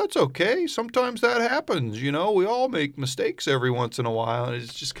 "Oh, that's okay. Sometimes that happens. You know, we all make mistakes every once in a while." And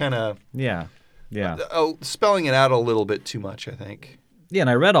it's just kind of yeah. spelling it out a little bit too much, I think. Yeah, and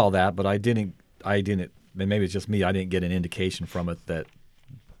I read all that, but I didn't. And maybe it's just me. I didn't get an indication from it that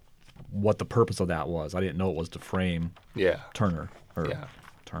what the purpose of that was. I didn't know it was to frame Turner.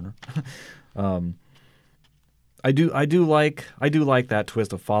 Turner. I do like that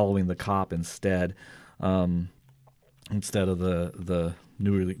twist of following the cop instead of the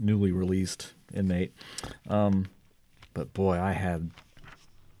newly released inmate. But boy, I had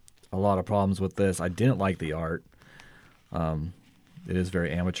a lot of problems with this. I didn't like the art. It is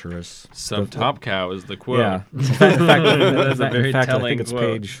very amateurish. Some top cow is the quote. Yeah. In fact, That's a very I telling think it's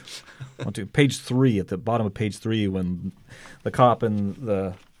quote. page 3, at the bottom of page 3, when the cop and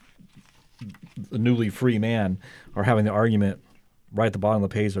the newly free man are having the argument. Right at the bottom of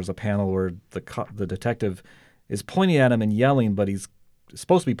the page, there's a panel where the detective is pointing at him and yelling, but he's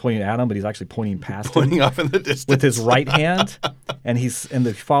supposed to be pointing at him, but he's actually pointing past him. Pointing off in the distance. With his right hand, and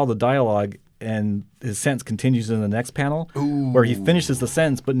they follow the dialogue, and his sentence continues in the next panel, where he finishes the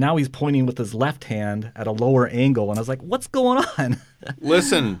sentence, but now he's pointing with his left hand at a lower angle, and I was like, what's going on?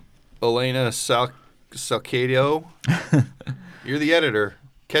 Listen, Elena Salcadio, you're the editor.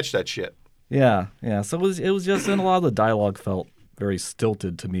 Catch that shit. Yeah. So it was just, and a lot of the dialogue felt very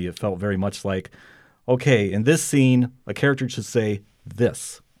stilted to me. It felt very much like, okay, in this scene, a character should say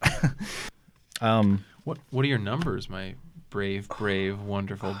this. What are your numbers, my brave,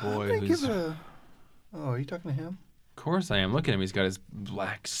 wonderful boy? Are you talking to him? Of course I am. Look at him. He's got his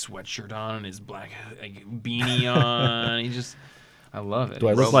black sweatshirt on and his black beanie on. I love it. Do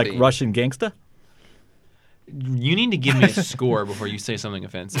I look like Russian gangsta? You need to give me a score before you say something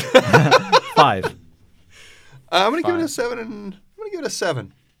offensive. 5. I'm going to give it a 7. I'm going to give it a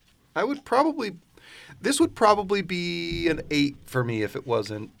 7. This would probably be an 8 for me if it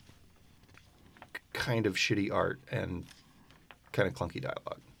wasn't kind of shitty art and kind of clunky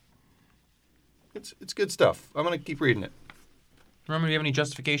dialogue. It's good stuff. I'm going to keep reading it. Roman, do you have any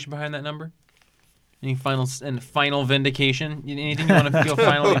justification behind that number? Any final vindication? Anything you want to feel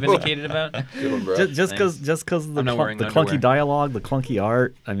finally vindicated about? Good one, bro. Just because the clunky dialogue, the clunky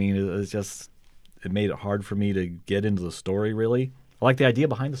art. I mean, it made it hard for me to get into the story. Really, I like the idea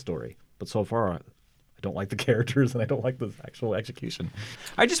behind the story, but so far I don't like the characters and I don't like the actual execution.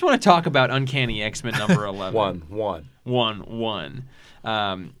 I just want to talk about Uncanny X-Men number 11. 1.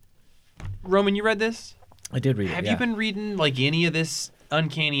 Roman, you read this? I did read it. Have you been reading any of this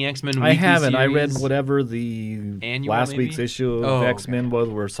Uncanny X-Men weekly I haven't. series? I read whatever the annual, last maybe? week's issue of X-Men was,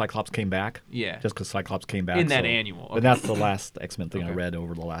 where Cyclops came back. Yeah. Just because Cyclops came back. In that annual. Okay. But that's the last X-Men thing I read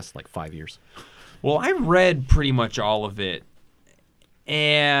over the last 5 years. Well, I read pretty much all of it.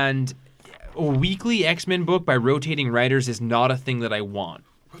 And a weekly X-Men book by rotating writers is not a thing that I want.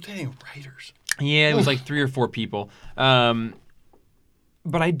 Rotating writers? Yeah, it was 3 or 4 people.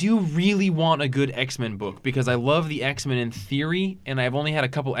 But I do really want a good X-Men book because I love the X-Men in theory, and I've only had a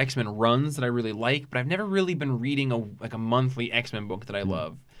couple X-Men runs that I really like, but I've never really been reading a monthly X-Men book that I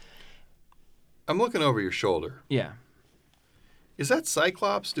love. I'm looking over your shoulder. Yeah. Is that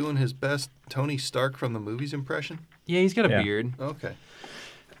Cyclops doing his best Tony Stark from the movies impression? Yeah, he's got a beard. Okay.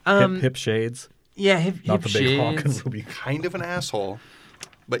 Hip shades. Yeah, hip Not the big shades. honk and Ruby. Kind of an asshole,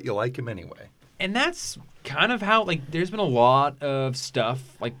 but you like him anyway. And that's kind of how, there's been a lot of stuff,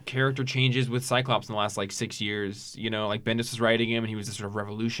 character changes with Cyclops in the last, 6 years. You know, Bendis was writing him, and he was this sort of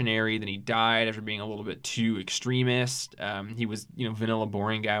revolutionary. Then he died after being a little bit too extremist. He was, vanilla,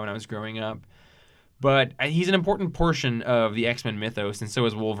 boring guy when I was growing up. But he's an important portion of the X-Men mythos, and so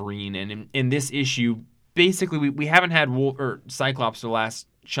is Wolverine. And in this issue, basically, we haven't had Cyclops for the last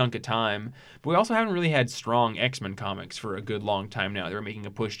chunk of time, but we also haven't really had strong X-Men comics for a good long time now. They were making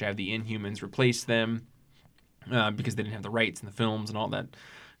a push to have the Inhumans replace them because they didn't have the rights in the films and all that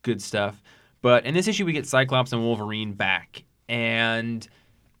good stuff. But in this issue, we get Cyclops and Wolverine back, and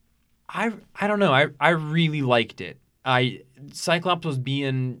I don't know. I really liked it. Cyclops was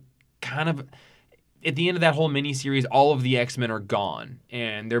being kind of at the end of that whole miniseries, all of the X-Men are gone,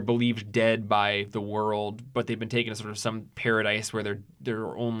 and they're believed dead by the world, but they've been taken to sort of some paradise where there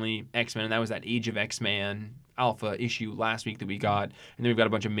are only X-Men, and that was that Age of X-Man Alpha issue last week that we got, and then we've got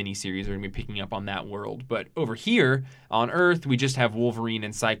a bunch of miniseries that are going to be picking up on that world. But over here, on Earth, we just have Wolverine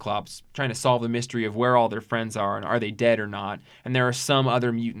and Cyclops trying to solve the mystery of where all their friends are, and are they dead or not, and there are some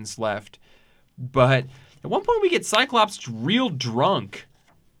other mutants left. But at one point, we get Cyclops real drunk,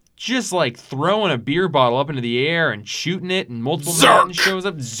 just like throwing a beer bottle up into the air and shooting it, and multiple Manhattan shows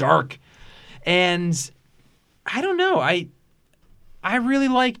up. Zark. And I don't know. I really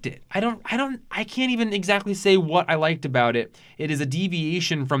liked it. I can't even exactly say what I liked about it. It is a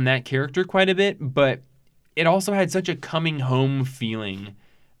deviation from that character quite a bit, but it also had such a coming home feeling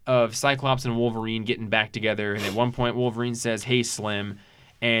of Cyclops and Wolverine getting back together. And at one point, Wolverine says, "Hey, Slim,"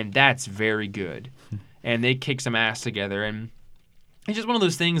 and that's very good. And they kick some ass together, and it's just one of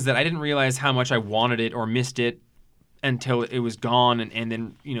those things that I didn't realize how much I wanted it or missed it until it was gone and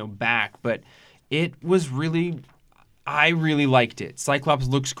then, back. But it was I really liked it. Cyclops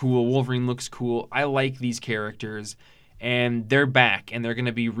looks cool. Wolverine looks cool. I like these characters, and they're back, and they're going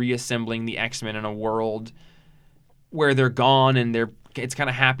to be reassembling the X-Men in a world where they're gone, and it's kind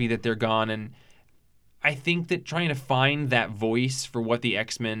of happy that they're gone. And I think that trying to find that voice for what the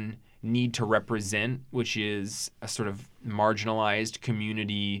X-Men need to represent, which is a sort of marginalized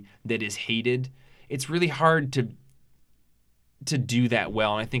community that is hated, it's really hard to do that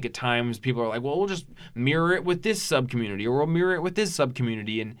well. And I think at times people are like, well, we'll just mirror it with this sub-community, or we'll mirror it with this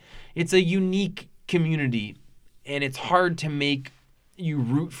sub-community. And it's a unique community, and it's hard to make you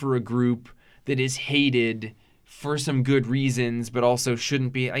root for a group that is hated for some good reasons, but also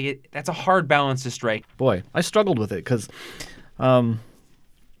shouldn't be. That's a hard balance to strike. Boy, I struggled with it because,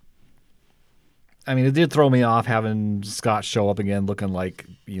 it did throw me off having Scott show up again looking like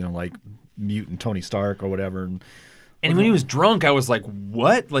mutant Tony Stark or whatever. And when he was drunk, I was like,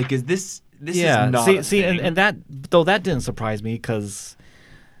 what? Like, is this is not a thing. And that didn't surprise me because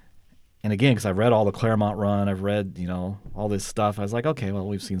I've read all the Claremont run, I've read, all this stuff. I was like, okay, well,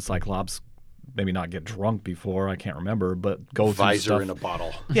 we've seen Cyclops maybe not get drunk before, I can't remember, but go through Visor stuff. in a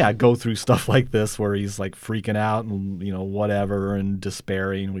bottle. Yeah, go through stuff like this where he's like freaking out and, whatever, and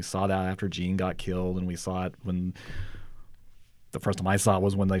despairing. We saw that after Jean got killed, and we saw it when the first time I saw it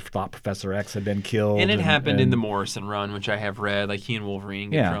was when they thought Professor X had been killed. And it happened in the Morrison run, which I have read. Like, he and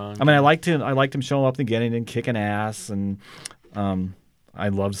Wolverine get drunk. I liked him showing up in the beginning and kicking ass, and I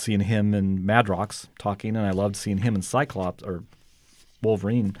loved seeing him and Madrox talking, and I loved seeing him and Cyclops or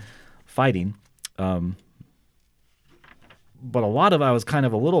Wolverine fighting. But a lot of I was kind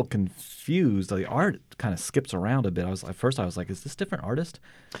of a little confused. The art kind of skips around a bit. At first I was like, is this different artist?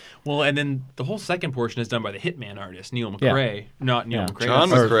 Well, and then the whole second portion is done by the Hitman artist, Neil McRae. Not Neil McRae. John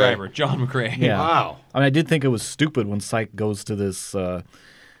that's the McRae. subscriber, John McRae. Yeah. Wow. I did think it was stupid when Psych goes to this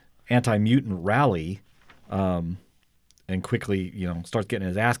anti-mutant rally and quickly, starts getting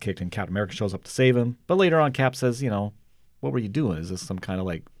his ass kicked, and Captain America shows up to save him. But later on, Cap says, what were you doing? Is this some kind of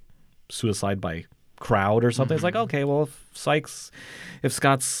like suicide by crowd or something? It's like, okay, well, if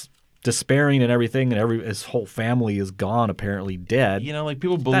Scott's despairing and everything, and his whole family is gone, apparently dead.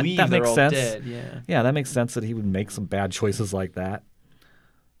 People believe that they're makes all sense. dead. Yeah. Yeah, that makes sense that he would make some bad choices like that.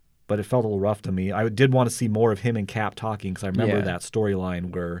 But it felt a little rough to me. I did want to see more of him and Cap talking, because I remember that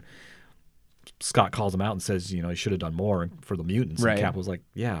storyline where Scott calls him out and says, he should have done more for the mutants. Right. And Cap was like,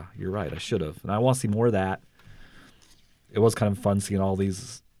 yeah, you're right, I should have. And I want to see more of that. It was kind of fun seeing all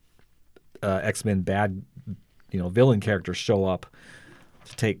these X-Men bad, villain characters show up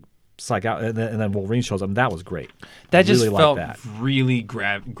to take Psych out, and then Wolverine shows up, and that was great. That I just really felt liked that. really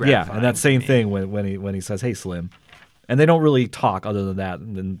gratifying. Yeah, and that same to me. thing when he says, "Hey, Slim," and they don't really talk other than that.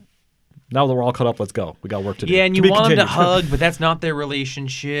 And then now that we're all caught up, let's go. We got work to do. Yeah, and you To be want them to continued. hug, but that's not their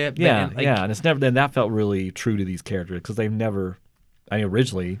relationship. Yeah, and, and it's never. Then that felt really true to these characters because they've never.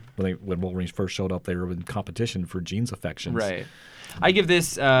 Originally when Wolverine first showed up, they were in competition for Jean's affections. Right. I give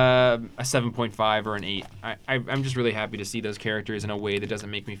this a 7.5 or an 8. I'm just really happy to see those characters in a way that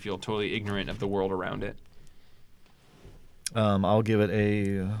doesn't make me feel totally ignorant of the world around it. I'll give it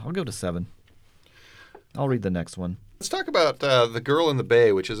a 7. I'll read the next one. Let's talk about The Girl in the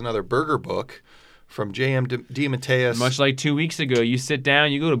Bay, which is another Burger book from J.M. DeMatteis. Much like 2 weeks ago, you sit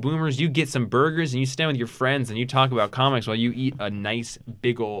down, you go to Boomers, you get some burgers, and you sit down with your friends and you talk about comics while you eat a nice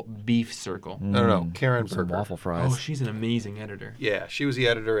big ol' beef circle. No, Karen Some Berger. waffle fries. Oh, she's an amazing editor. Yeah, she was the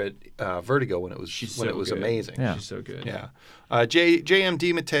editor at Vertigo when it was good. amazing. Yeah. She's so good. Yeah. J.M.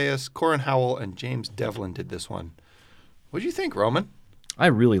 DeMatteis, Corin Howell, and James Devlin did this one. What do you think, Roman? I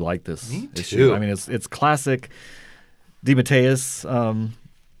really like this Me issue. too. It's classic DeMatteis.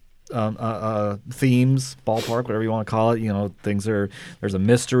 themes, ballpark, whatever you want to call it. You know, there's a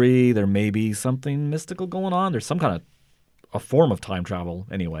mystery. There may be something mystical going on. There's some kind of a form of time travel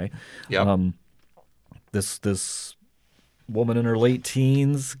anyway. Yep. This woman in her late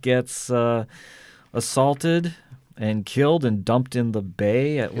teens gets assaulted and killed and dumped in the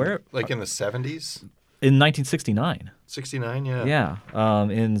bay at where? Like in the 70s? In 1969. 69, yeah. Yeah.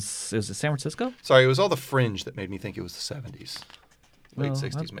 Is it San Francisco? Sorry, it was all the fringe that made me think it was the 70s. Late Well,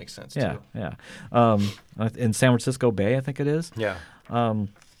 60s makes sense, Yeah, too. yeah. In San Francisco Bay, I think it is. Yeah.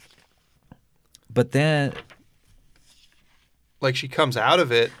 But then, Like she comes out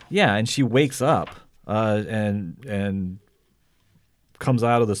of it. yeah, and she wakes up and comes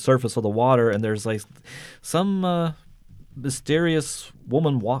out of the surface of the water, and there's like some mysterious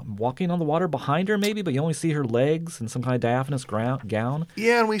woman walking on the water behind her, maybe, but you only see her legs and some kind of diaphanous gown.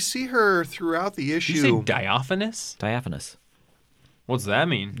 Yeah, and we see her throughout the issue. Did you say diaphanous? Diaphanous. What's that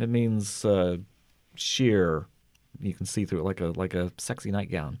mean? It means sheer. You can see through it like a sexy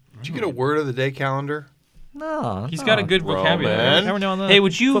nightgown. Did you get a word of the day calendar? No, He's got a good vocabulary. Roman. Every now and then, Hey,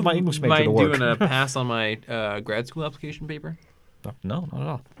 would you put my English major mind to work. doing a pass on my grad school application paper? No, not at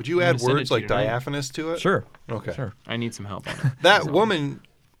all. Would you I'm add gonna send it words to you like tonight. diaphanous to it? Sure. Okay. Sure. I need some help on it. That woman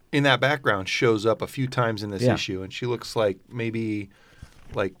in that background shows up a few times in this Yeah. issue, and she looks like maybe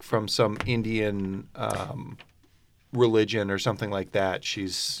like from some Indian religion or something like that.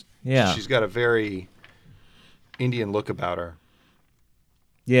 She's got a very Indian look about her.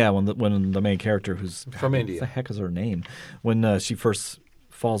 Yeah, when the main character, who's From what India. the heck is her name? When she first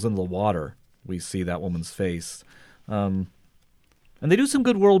falls into the water, we see that woman's face, and they do some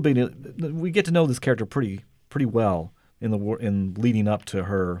good world building. We get to know this character pretty well in leading up to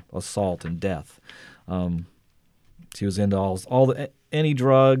her assault and death. She was into any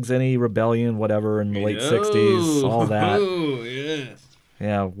drugs, any rebellion, whatever in the late '60s, all that. Oh, yes.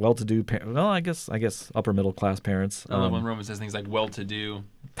 Yeah, well-to-do. Well, I guess upper middle class parents. I love when Roman says things like well-to-do,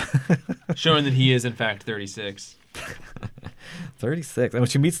 showing that he is, in fact, 36. 36. And when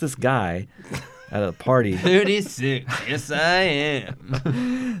she meets this guy at a party, 36. Yes, I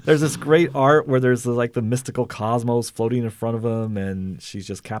am. there's this great art where there's like the mystical cosmos floating in front of him, and she's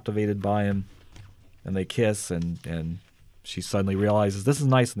just captivated by him, and they kiss, and she suddenly realizes this is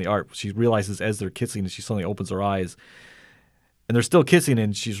nice in the art. She realizes as they're kissing, and she suddenly opens her eyes, and they're still kissing,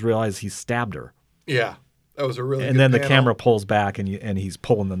 and she's realized he stabbed her. Yeah, that was a really. And good then the panel. camera pulls back, and he's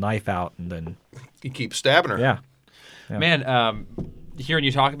pulling the knife out, and then He keeps stabbing her. yeah. Man, hearing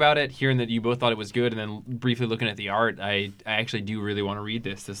you talk about it, hearing that you both thought it was good, and then briefly looking at the art, I actually do really want to read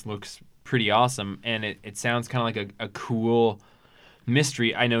this. This looks pretty awesome, and it sounds kind of like a cool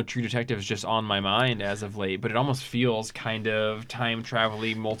mystery. I know True Detective is just on my mind as of late, but it almost feels kind of time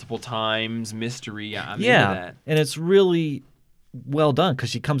travel-y, multiple times mystery. I'm into that. And it's really well done because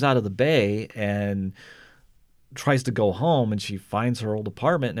she comes out of the bay and tries to go home, and she finds her old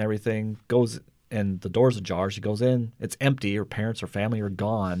apartment and everything, goes, and the door's ajar. She goes in, it's empty. Her parents, her family are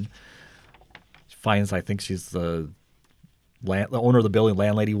gone. She finds, I think she's the owner of the building,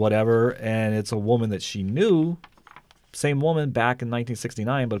 landlady, whatever, and it's a woman that she knew, same woman back in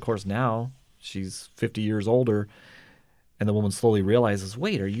 1969, but of course now she's 50 years older, and the woman slowly realizes,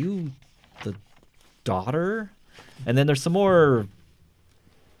 wait, are you the daughter? And then there's some more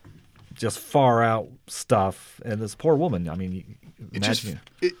just far out stuff, and this poor woman, I mean,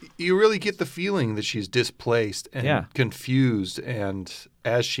 You really get the feeling that she's displaced and Yeah. confused, and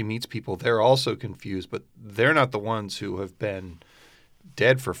as she meets people, they're also confused, but they're not the ones who have been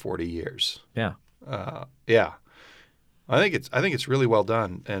dead for 40 years. yeah. Yeah, I think it's really well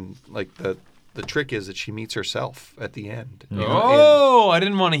done, and like the trick is that she meets herself at the end. you know, Oh, I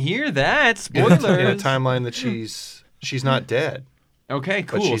didn't want to hear that. Spoilers. in a timeline that she's not dead. Okay,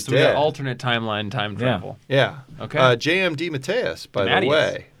 But cool. she's So we got dead. alternate timeline time travel. Yeah. Okay. J.M.D. Mateus, by Mattias. the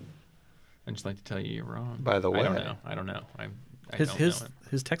way. I'd just like to tell you you're wrong. By the I don't way. know. I don't know. I His don't his know it.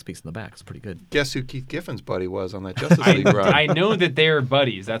 his text piece in the back is pretty good. Guess who Keith Giffen's buddy was on that Justice League run? I know that they're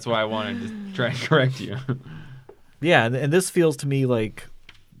buddies. That's why I wanted to try and correct you. Yeah, and this feels to me like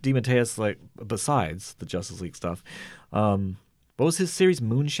DeMatteis, like besides the Justice League stuff. What was his series,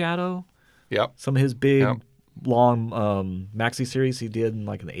 Moonshadow? Yep. Some of his big, Yep. long maxi series he did in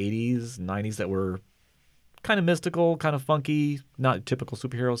like in the 80s, 90s that were kind of mystical, kind of funky, not typical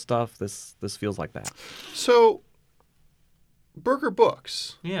superhero stuff. This feels like that. So, Burger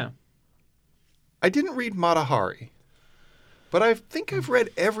Books. Yeah. I didn't read Matahari, but I think I've read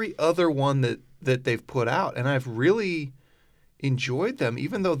every other one that they've put out, and I've really enjoyed them,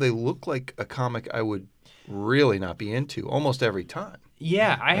 even though they look like a comic I would really not be into almost every time.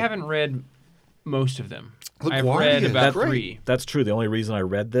 Yeah, I haven't read Most of them. I've LaGuardia read is about great. 3. That's true. The only reason I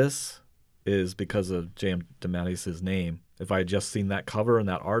read this is because of J.M. DeMatteis's name. If I had just seen that cover and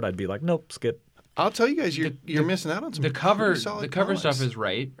that art, I'd be like, nope, skip. I'll tell you guys, you're missing out on some The cover solid stuff comics. is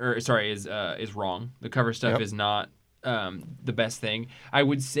right, or sorry, is wrong. The cover stuff Yep. is not the best thing. I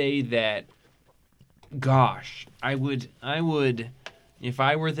would say that. Gosh, I would, if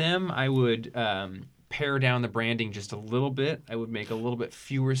I were them, I would pare down the branding just a little bit. I would make a little bit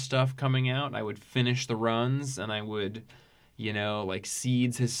fewer stuff coming out. I would finish the runs, and I would, like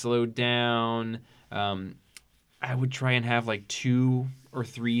Seeds has slowed down. I would try and have like 2 or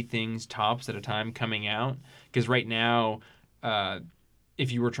 3 things tops at a time coming out, because right now,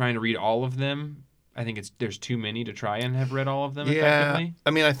 if you were trying to read all of them, I think there's too many to try and have read all of them effectively.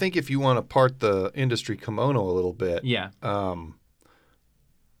 I mean, I think if you want to part the industry kimono a little bit, Yeah.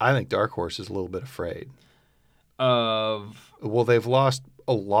 I think Dark Horse is a little bit afraid. Of Well, they've lost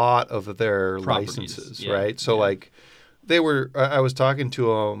a lot of their Properties, licenses, yeah, right? So, yeah. like, they were. I was talking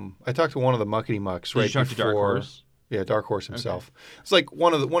to I talked to one of the Muckety Mucks Did right you talk before. to Dark Horse? Yeah, Dark Horse himself. It's like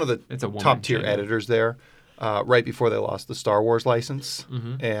one of the It's a woman, top tier too. editors there. Right before they lost the Star Wars license,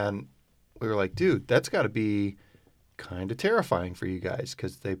 Mm-hmm. and we were like, dude, that's got to be kind of terrifying for you guys,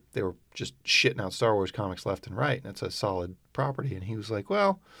 because they were just shitting out Star Wars comics left and right, and it's a solid property. And he was like,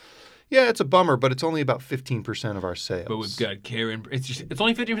 well, yeah, it's a bummer, but it's only about 15% of our sales. But we've got Karen. It's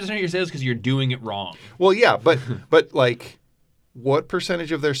only 50% of your sales because you're doing it wrong. Well, yeah, but like, what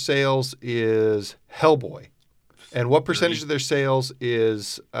percentage of their sales is Hellboy, and what percentage of their sales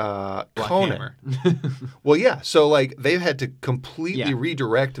is Black Conan? Hammer. Well, yeah. So, like, they've had to completely Yeah.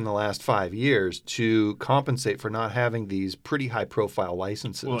 redirect in the last 5 years to compensate for not having these pretty high-profile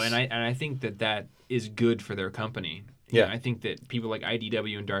licenses. Well, and I think that is good for their company. Yeah. I think that people like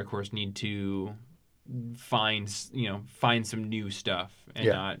IDW and Dark Horse need to find some new stuff and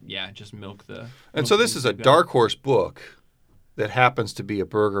Yeah. not just milk the. And so this is a Dark Horse book that happens to be a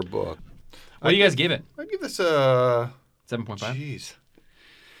burger book. What do you guys give it? I'd give this a 7.5. jeez.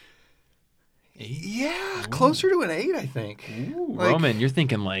 Yeah, closer to an 8, I think. Ooh, Like- Roman, you're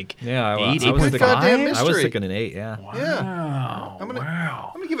thinking like Yeah, I was 8.5? Goddamn I was mystery. thinking an 8, yeah. Wow. I'm gonna-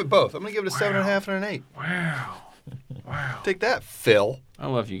 wow. I'm gonna give it both. I'm gonna give it a 7.5 and an 8. Wow. Wow. Take that, Phil. I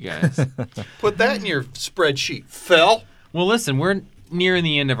love you guys. Put that in your spreadsheet, Phil. Well, listen, we're nearing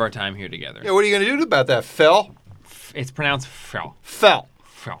the end of our time here together. Yeah, what are you gonna do about that, Phil? It's pronounced Phil. Phil.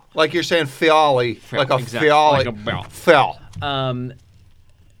 Phil. Like you're saying Fiali. Phil, Like a exactly. Fiali. Like a bell. Phil.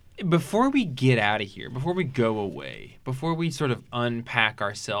 Before we get out of here, before we go away, before we sort of unpack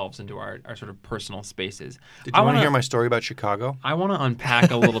ourselves into our sort of personal spaces, Did you want to hear my story about Chicago? I want to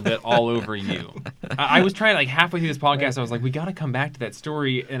unpack a little bit all over you. I was trying, like, halfway through this podcast, I was like, we got to come back to that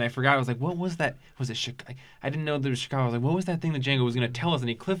story. And I forgot. I was like, what was that? Was it Chicago? I didn't know there was Chicago. I was like, what was that thing that Django was going to tell us? And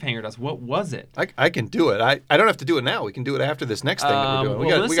he cliffhangered us. What was it? I can do it. I don't have to do it now. We can do it after this next thing that we're doing. Well,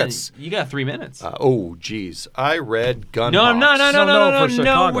 we got listen, you got 3 minutes. oh, geez. I read Gun No, Hawks. No, for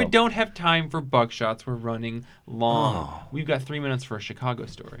Chicago. we don't have time for buckshots. We're running long. We've got 3 minutes for a Chicago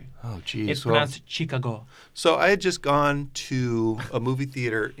story. Oh, geez. It's Well, pronounced Chicago. so I had just gone to a movie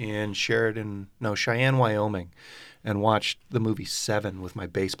theater in Cheyenne, Wyoming, and watched the movie Seven with my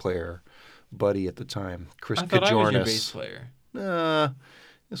bass player buddy at the time, Chris I thought I was your Kajornis. bass player.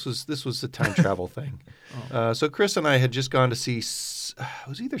 This was a time travel thing. So Chris and I had just gone to see it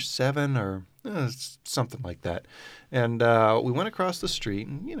was either Seven or something like that, and we went across the street.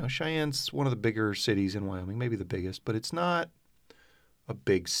 And Cheyenne's one of the bigger cities in Wyoming, maybe the biggest, but it's not a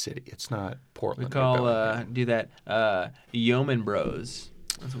big city. It's not We Portland. or call Bellingham. do that yeoman bros.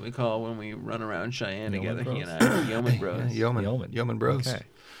 That's what we call when we run around Cheyenne Yeoman together. He bros. and I, yeoman bros. Yeoman Bros. Okay.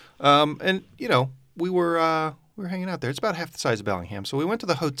 And we were hanging out there. It's about half the size of Bellingham. So we went to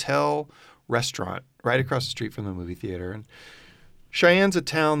the hotel restaurant right across the street from the movie theater. And Cheyenne's a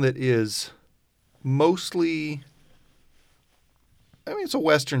town that is mostly, it's a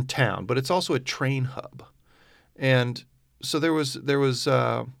western town, but it's also a train hub. And so there was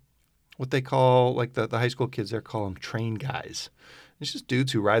what they call, like the high school kids there call them train guys. It's just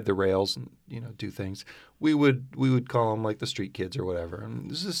dudes who ride the rails and do things. We would call them like the street kids or whatever.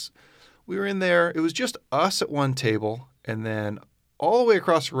 And we were in there. It was just us at one table, and then all the way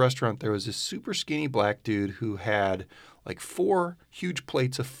across the restaurant there was this super skinny black dude who had like 4 huge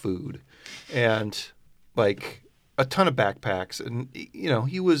plates of food and like a ton of backpacks, and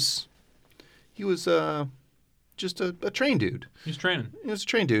he was just a train dude. He's training. He was a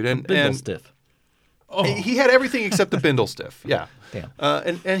train dude, and Bindle stiff. Oh, he had everything except the bindle stiff. Yeah. Damn.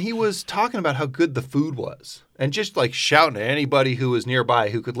 And he was talking about how good the food was and just like shouting at anybody who was nearby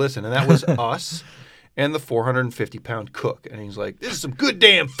who could listen. And that was us. and the 450-pound cook. And he's like, this is some good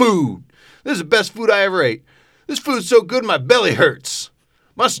damn food. This is the best food I ever ate. This food's so good my belly hurts.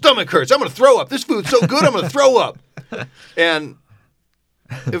 My stomach hurts. I'm going to throw up. This food's so good I'm going to throw up. And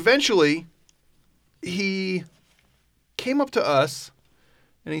eventually, he came up to us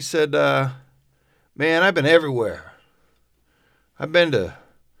and he said, man, I've been everywhere. I've been to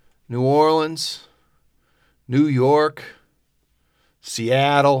New Orleans, New York,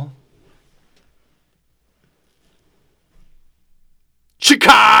 Seattle,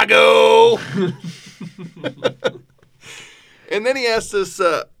 Chicago. And then he asked us,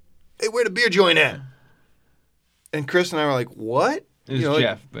 hey, where the beer joint at? And Chris and I were like, what? It was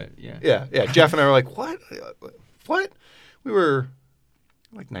Jeff, but yeah. Yeah. Jeff and I were like, what? What? We were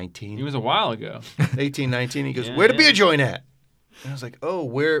like 19. It was a while ago. 18, 19. He goes, Yeah, where the yeah. beer joint at? And I was like, oh,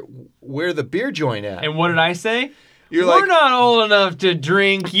 where the beer joint at? And what did I say? You're We're like, not old enough to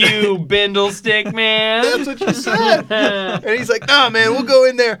drink, you bindlestick man. that's what you said. And he's like, nah, man, we'll go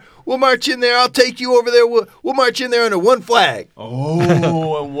in there. We'll march in there. I'll take you over there. We'll march in there under one flag.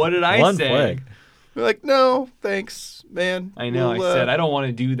 Oh, and what did I One say? flag. We're like, no, thanks, man. I know. We'll, I said I don't want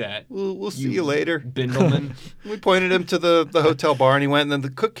to do that. We'll see you later. Bindleman. We pointed him to the hotel bar, and he went. And then the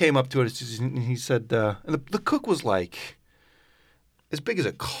cook came up to us, and he said, and the cook was like as big as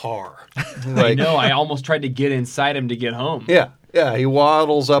a car. I Like, know. I almost tried to get inside him to get home. yeah. He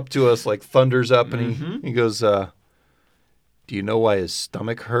waddles up to us, like thunders up, and he goes, "Do you know why his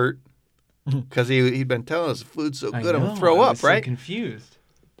stomach hurt? Because he'd been telling us the food's so good, I'm gonna throw I up, was so right?" confused.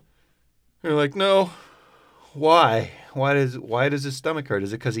 We're like, "No, why? Why does his stomach hurt?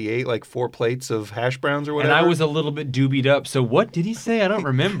 Is it because he ate like 4 plates of hash browns or whatever?" And I was a little bit doobied up. So what did he say? I don't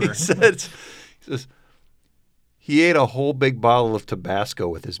remember. He says he ate a whole big bottle of Tabasco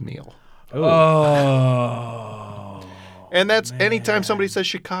with his meal. Oh. And that's anytime somebody says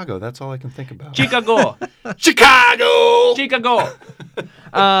Chicago, that's all I can think about. Chicago. Chicago! Chicago.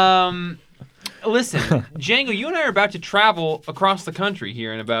 Listen, Django, you and I are about to travel across the country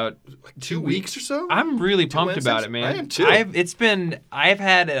here in about 2 weeks or so? I'm really pumped Wednesdays? about it, man. I am too. I've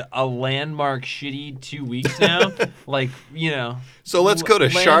had a landmark shitty 2 weeks now. Like, you know. So let's go to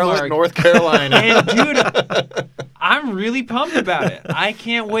landmark. Charlotte, North Carolina. And dude, I'm really pumped about it. I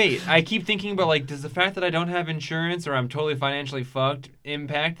can't wait. I keep thinking about, like, does the fact that I don't have insurance or I'm totally financially fucked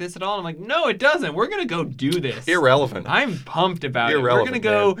impact this at all? And I'm like, no, it doesn't. We're going to go do this. Irrelevant. I'm pumped about it. We're Irrelevant,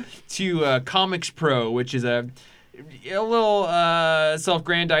 going to go to Comics Pro, which is a little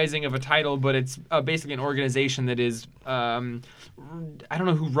self-grandizing of a title, but it's basically an organization that is I don't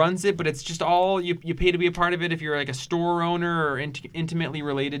know who runs it, but it's just all you pay to be a part of it if you're like a store owner or intimately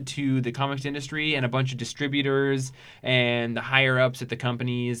related to the comics industry, and a bunch of distributors and the higher ups at the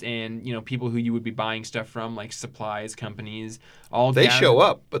companies, and you know, people who you would be buying stuff from, like supplies companies. All They gather- show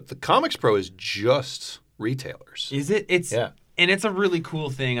up, but the Comics Pro is just retailers. Is it? It's Yeah. And it's a really cool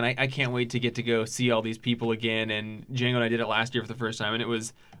thing, and I can't wait to get to go see all these people again. And Django and I did it last year for the first time, and it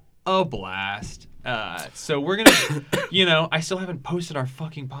was a blast. So we're gonna, you know, I still haven't posted our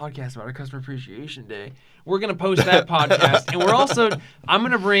fucking podcast about our Customer Appreciation Day. We're gonna post that podcast, and we're also, I'm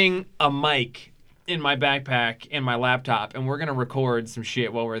gonna bring a mic in my backpack and my laptop, and we're gonna record some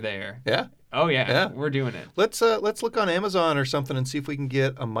shit while we're there. Yeah. Oh yeah, Yeah. we're doing it. Let's look on Amazon or something and see if we can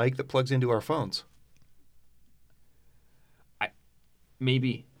get a mic that plugs into our phones.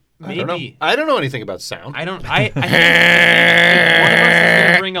 Maybe. I don't know. I don't know anything about sound. I think if one of us is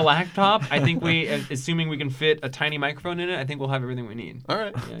going to bring a laptop, I think assuming we can fit a tiny microphone in it, I think we'll have everything we need. All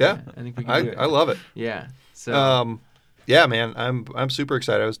right. Yeah. I think we can do it. I love it. Yeah. So Yeah, man, I'm super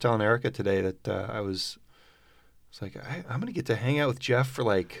excited. I was telling Erica today that I was like, I'm gonna get to hang out with Jeff for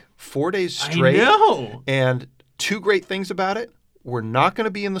like 4 days straight. I know. And 2 great things about it: we're not gonna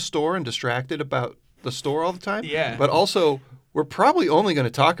be in the store and distracted about the store all the time. Yeah. But also, we're probably only gonna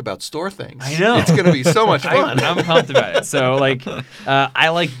talk about store things. I know. It's gonna be so much fun. I'm pumped about it. So like, I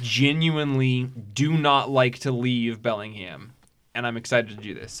like genuinely do not like to leave Bellingham. And I'm excited to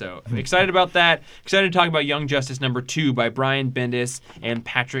do this. So excited about that. Excited to talk about Young Justice #2 by Brian Bendis and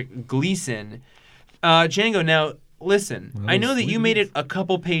Patrick Gleason. Django, now listen. I know that you made it a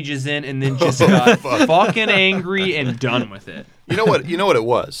couple pages in and then just got fucking angry and done with it. You know what it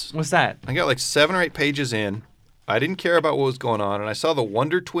was? What's that? I got like 7 or 8 pages in. I didn't care about what was going on, and I saw the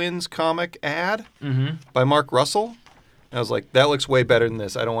Wonder Twins comic ad by Mark Russell. And I was like, that looks way better than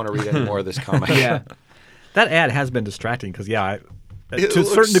this. I don't want to read any more of this comic. Yeah. That ad has been distracting because, yeah, It to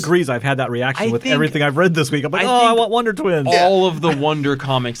looks- certain degrees, I've had that reaction I with think- everything I've read this week. I'm like, I I think want Wonder Twins. All of the Wonder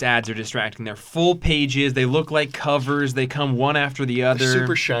Comics ads are distracting. They're full pages. They look like covers. They come one after the other.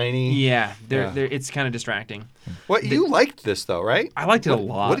 Super shiny. Yeah, Yeah. it's kind of distracting. What you liked this though, right? I liked it a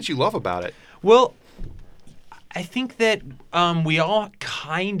lot. What did you love about it? Well, I think that we all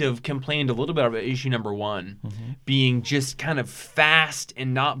kind of complained a little bit about issue number 1 being just kind of fast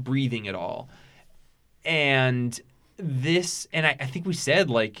and not breathing at all. And this, and I think we said,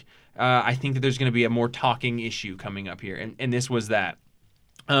 like, I think that there's going to be a more talking issue coming up here. And this was that.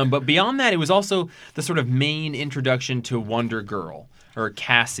 But beyond that, it was also the sort of main introduction to Wonder Girl, or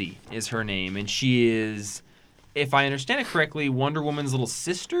Cassie is her name. And she is, if I understand it correctly, Wonder Woman's little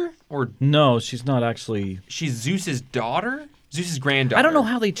sister? Or No, she's not actually. she's Zeus's daughter? Zeus's granddaughter. I don't know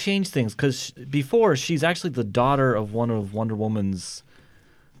how they changed things because before she's actually the daughter of one of Wonder Woman's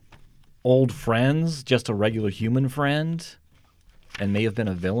old friends, just a regular human friend, and may have been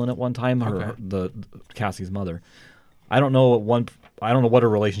a villain at one time. The Cassie's mother. I don't know what her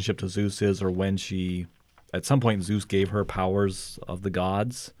relationship to Zeus is, or when she. At some point, Zeus gave her powers of the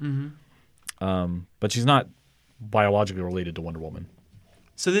gods. Mm-hmm. But she's not biologically related to Wonder Woman.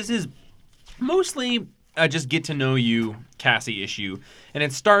 So this is mostly a just get to know you Cassie issue, and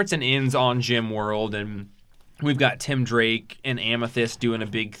it starts and ends on Gem World, and we've got Tim Drake and Amethyst doing a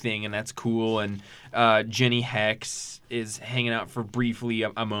big thing, and that's cool. And Jenny Hex is hanging out for briefly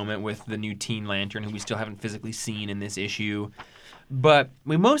a moment with the new Teen Lantern, who we still haven't physically seen in this issue. But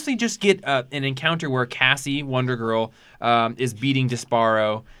we mostly just get an encounter where Cassie, Wonder Girl, is beating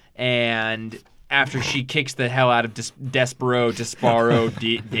Desparo, and after she kicks the hell out of Desparo,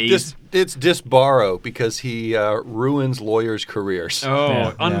 Days. It's Disbaro because he ruins lawyers' careers. Oh,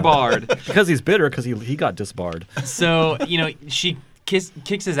 Yeah. unbarred. Because he's bitter because he got disbarred. So, she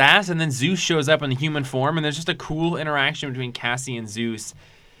kicks his ass, and then Zeus shows up in the human form, and there's just a cool interaction between Cassie and Zeus.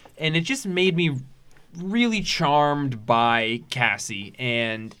 And it just made me really charmed by Cassie,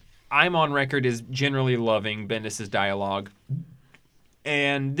 and I'm on record as generally loving Bendis' dialogue.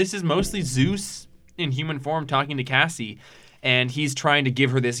 And this is mostly Zeus in human form talking to Cassie, and he's trying to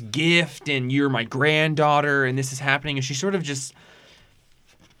give her this gift, and you're my granddaughter, and this is happening, and she sort of just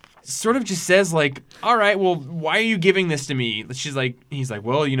says, like, all right, well, why are you giving this to me? He's like,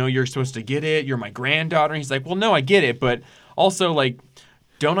 well, you're supposed to get it. You're my granddaughter. And he's like, well, no, I get it, but also, like,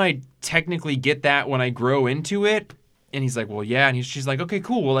 don't I technically get that when I grow into it? And he's like, well, yeah. And she's like, okay,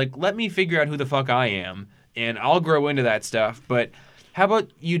 cool. Well, like, let me figure out who the fuck I am, and I'll grow into that stuff. But how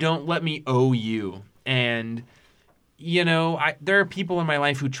about you don't let me owe you? And, there are people in my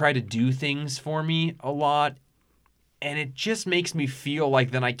life who try to do things for me a lot, and it just makes me feel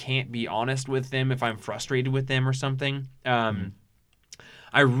like then I can't be honest with them if I'm frustrated with them or something. I'm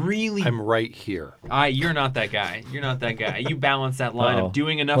right here. You're not that guy. You're not that guy. You balance that line Uh-oh. of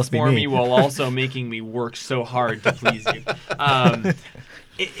doing enough Must be for me. me while also making me work so hard to please you.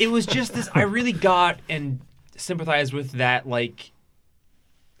 It was just this. I really got and sympathized with that. Like,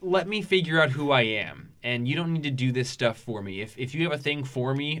 let me figure out who I am, and you don't need to do this stuff for me. If you have a thing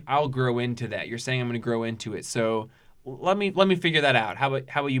for me, I'll grow into that. You're saying I'm going to grow into it, so let me figure that out. How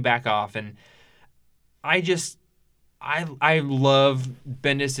about you back off? And I love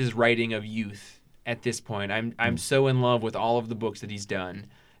Bendis' writing of youth at this point. I'm so in love with all of the books that he's done.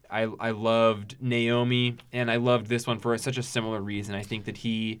 I loved Naomi, and I loved this one for such a similar reason. I think that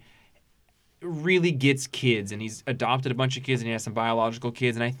he really gets kids, and he's adopted a bunch of kids, and he has some biological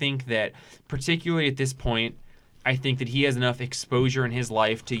kids. And I think that particularly at this point, I think that he has enough exposure in his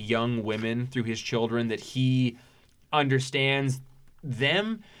life to young women through his children that he understands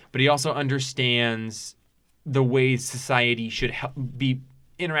them, but he also understands the ways society should be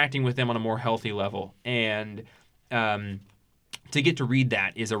interacting with them on a more healthy level. And to get to read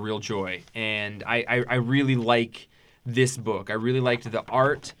that is a real joy. And I really like this book. I really liked the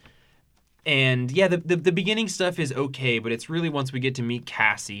art. And yeah, the beginning stuff is okay, but it's really once we get to meet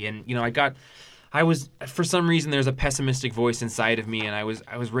Cassie. And, I was, for some reason, there's a pessimistic voice inside of me, and I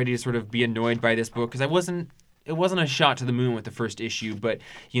was ready to sort of be annoyed by this book because it wasn't a shot to the moon with the first issue, but,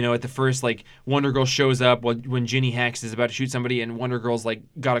 at the first, like, Wonder Girl shows up when Jenny Hex is about to shoot somebody, and Wonder Girl's, like,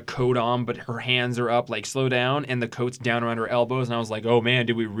 got a coat on, but her hands are up, like, slow down, and the coat's down around her elbows, and I was like, oh, man,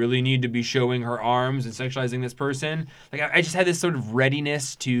 do we really need to be showing her arms and sexualizing this person? Like, I just had this sort of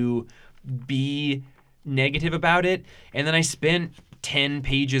readiness to be negative about it, and then I spent 10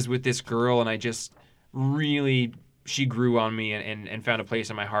 pages with this girl, and I just really... she grew on me and found a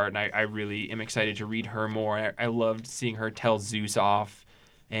place in my heart, and I really am excited to read her more. I loved seeing her tell Zeus off,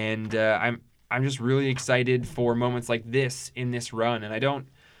 and I'm just really excited for moments like this in this run. And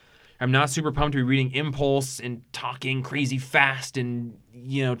I'm not super pumped to be reading Impulse and talking crazy fast and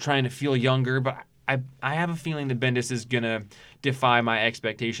trying to feel younger, but I have a feeling that Bendis is gonna defy my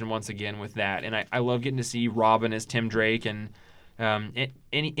expectation once again with that. And I love getting to see Robin as Tim Drake, and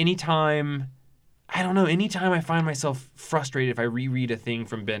anytime I find myself frustrated if I reread a thing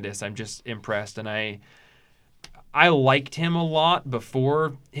from Bendis, I'm just impressed, and I liked him a lot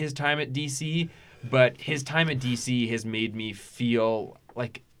before his time at DC, but his time at DC has made me feel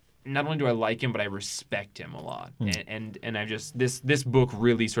like not only do I like him, but I respect him a lot. And I just this book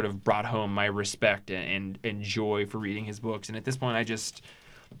really sort of brought home my respect and joy for reading his books. And at this point,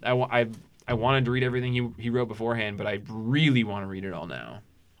 I wanted to read everything he wrote beforehand, but I really want to read it all now.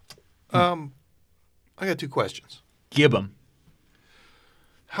 I got 2 questions. Gib him.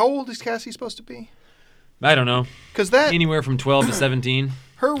 How old is Cassie supposed to be? I don't know. Because that Anywhere from 12 to 17.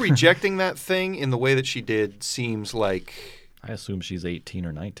 her rejecting that thing in the way that she did seems like I assume she's 18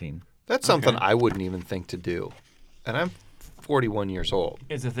 or 19. that's something I wouldn't even think to do. And I'm 41 years old.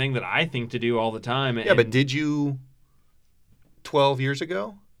 It's a thing that I think to do all the time. Yeah, but did you 12 years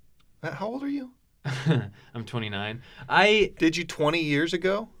ago? How old are you? I'm 29. Did you 20 years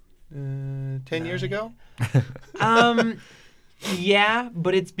ago? 10 years ago? Yeah,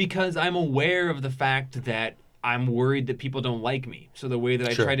 but it's because I'm aware of the fact that I'm worried that people don't like me. So the way that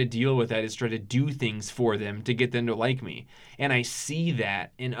I Sure. try to deal with that is try to do things for them to get them to like me. And I see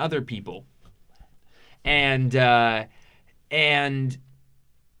that in other people. And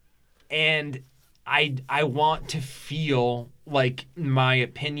I want to feel like my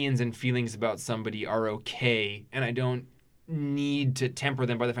opinions and feelings about somebody are okay, and I don't need to temper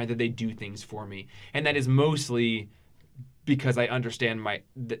them by the fact that they do things for me. And that is mostly because I understand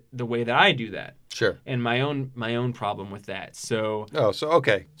the way that I do that, Sure. and my own problem with that. So Oh, so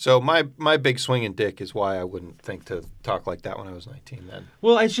okay. So my big swinging dick is why I wouldn't think to talk like that when I was 19 then.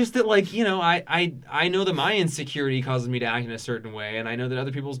 well, it's just that, like, you know, I know that my insecurity causes me to act in a certain way, and I know that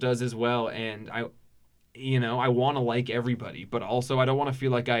other people's does as well, and I want to like everybody, but also I don't want to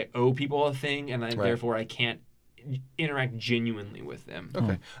feel like I owe people a thing, and therefore I can't interact genuinely with them.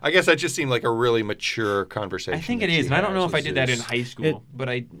 Okay. I guess that just seemed like a really mature conversation. I think that it she is, and I don't has know if I with did that in Zeus. high school, but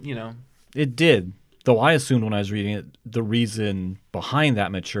It did. Though I assumed when I was reading it, the reason behind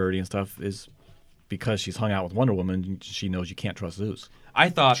that maturity and stuff is because she's hung out with Wonder Woman and she knows you can't trust Zeus. I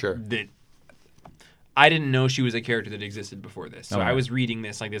thought Sure. that I didn't know she was a character that existed before this. So Oh, I right. was reading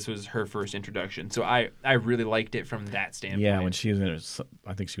this like this was her first introduction. So I really liked it from that standpoint. Yeah, when she was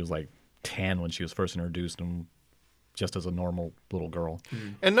I think she was like 10 when she was first introduced and just as a normal little girl.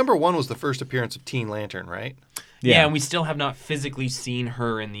 And number 1 was the first appearance of Teen Lantern, right? Yeah, and we still have not physically seen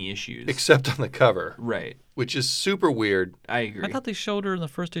her in the issues. Except on the cover, Right. which is super weird. I agree. I thought they showed her in the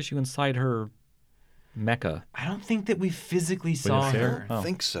first issue inside her mecha. I don't think that we physically didn't saw see her? her. I Oh.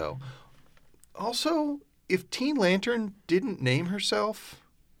 think so. Also, if Teen Lantern didn't name herself,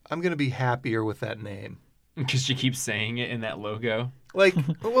 I'm going to be happier with that name. Because she keeps saying it in that logo. Like,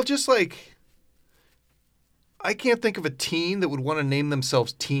 well, just like, I can't think of a teen that would want to name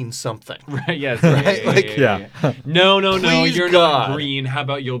themselves Teen something. Right, yes. Right? Like- Yeah. No, Please, you're God. not green. How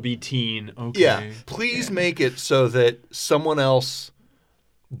about you'll be teen? Okay. Yeah, please make it so that someone else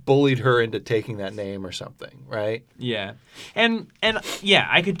bullied her into taking that name or something, right? Yeah. And yeah,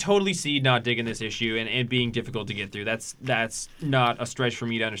 I could totally see not digging this issue and it being difficult to get through. That's not a stretch for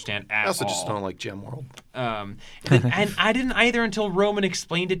me to understand at I also all. just don't like Gem World. And I didn't either until Roman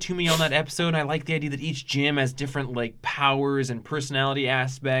explained it to me on that episode. I like the idea that each gym has different like powers and personality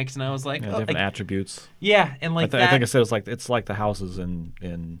aspects, and I was like, Yeah, oh, different like, attributes. yeah, and like I think I said it's like the houses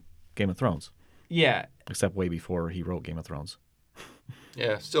in Game of Thrones, yeah, except way before he wrote Game of Thrones.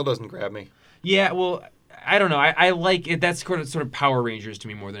 Yeah, still doesn't grab me. yeah. Well, I don't know. I like it. That's sort of Power Rangers to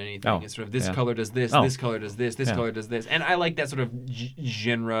me more than anything. Oh, It's sort of this yeah. color does this, Oh. this color does this, this Yeah. color does this, and I like that sort of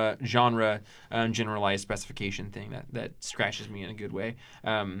genre generalized specification thing that scratches me in a good way.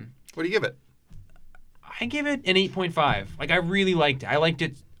 What do you give it? I give it an 8.5. Like, I really liked it. I liked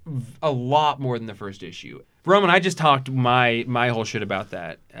it a lot more than the first issue. Roman, I just talked my whole shit about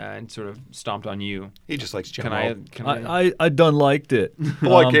that and sort of stomped on you. He just likes Gem Can World. I done liked it. I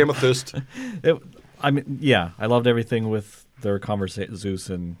like Amethyst. I mean, yeah, I loved everything with their conversation, Zeus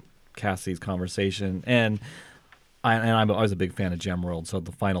and Cassie's conversation, and I was a big fan of Gemworld. So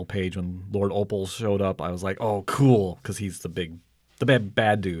the final page when Lord Opal showed up, I was like, oh, cool, because he's the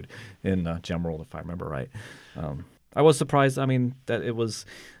bad dude in Gemworld, if I remember right. I was surprised. I mean, that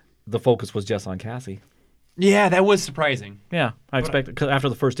the focus was just on Cassie. Yeah, that was surprising. Yeah, I expected because after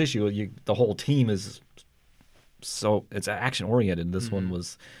the first issue, the whole team is so it's action oriented. This one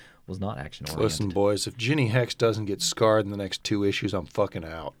was not action oriented. Listen, boys, if Ginny Hex doesn't get scarred in the next 2 issues, I'm fucking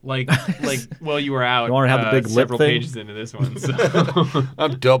out. Like, well, you were out. You wanna have the big lip several thing? pages into this one. So.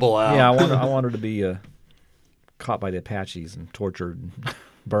 I'm double out. Yeah, I want her to be caught by the Apaches and tortured and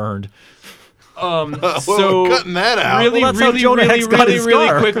burned. Whoa, So cutting that out. really, Well, that's how really, Jonah really, Hex got really, his really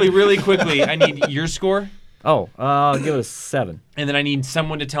scar. quickly, I need your score, Oh, I'll give it a 7. and then I need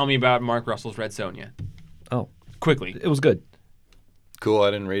someone to tell me about Mark Russell's Red Sonja. Oh, quickly. It was good. Cool.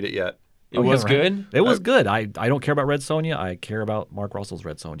 I didn't read it yet. It was yeah, right. good? It was good. I don't care about Red Sonja. I care about Mark Russell's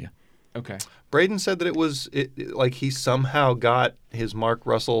Red Sonja. Okay. Braden said that it was like he somehow got his Mark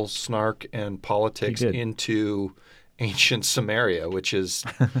Russell snark and politics He did. into ancient Samaria, which is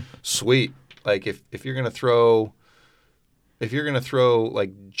sweet. Like if you're gonna throw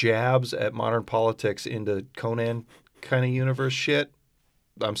like jabs at modern politics into Conan kind of universe shit,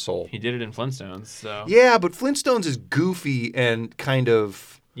 I'm sold. He did it in Flintstones, so. Yeah, but Flintstones is goofy and kind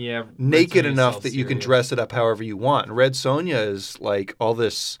of Yeah. naked Red Sonja's enough all that you can serious. dress it up however you want. And Red Sonja is like all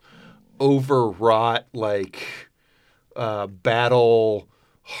this overwrought, like battle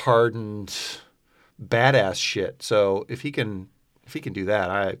hardened badass shit. So if he can do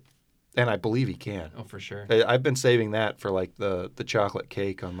that, I believe he can. Oh, for sure. I've been saving that for like the chocolate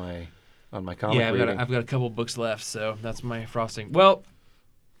cake on my comic Yeah, reading. I've got a couple books left, so that's my frosting. Well,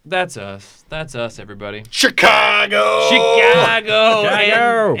 that's us. That's us, everybody. Chicago. Chicago!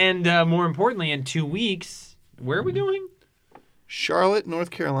 Chicago! And more importantly, in 2 weeks, where are we going? Charlotte, North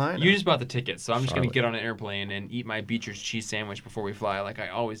Carolina. You just bought the tickets, so I'm just going to Charlotte. get on an airplane and eat my Beecher's cheese sandwich before we fly, like I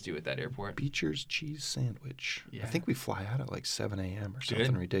always do at that airport. Beecher's cheese sandwich. Yeah. I think we fly out at like 7 a.m. or Good.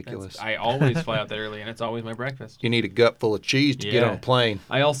 something ridiculous. I always fly out that early, and it's always my breakfast. You need a gut full of cheese to get Yeah. on a plane.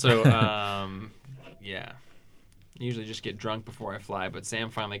 I also, yeah, usually just get drunk before I fly. But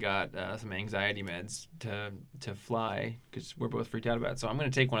Sam finally got some anxiety meds to fly because we're both freaked out about it. So I'm going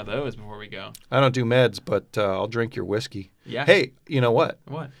to take one of those before we go. I don't do meds, but I'll drink your whiskey. Yeah. Hey, you know what?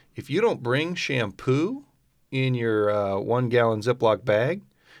 What? If you don't bring shampoo in your 1 gallon Ziploc bag,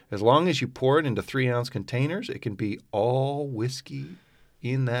 as long as you pour it into 3-ounce containers, it can be all whiskey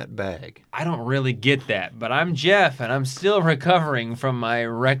in that bag. I don't really get that, but I'm Jeff, and I'm still recovering from my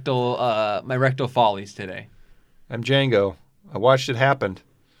rectal follies today. I'm Django. I watched it happen.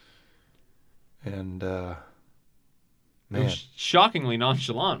 And, It man. was shockingly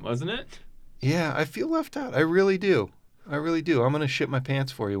nonchalant, wasn't it? Yeah, I feel left out. I really do. I really do. I'm going to shit my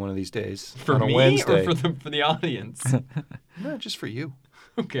pants for you one of these days. For on a me Wednesday. or for the audience? No, just for you.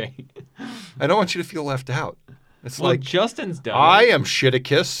 Okay. I don't want you to feel left out. It's Well, like, Justin's done I it, am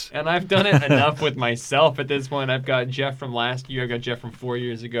Shiticus. and I've done it enough with myself at this point. I've got Jeff from last year. I got Jeff from 4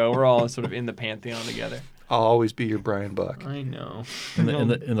 years ago. We're all sort of in the pantheon together. I'll always be your Brian Buck. I know. In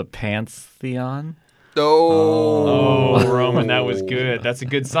the pantheon. Oh, Roman, that was good. That's a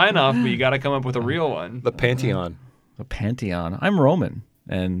good sign off, but you got to come up with a real one. The Pantheon. The pantheon. I'm Roman,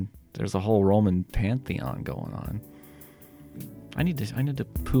 and there's a whole Roman pantheon going on. I need to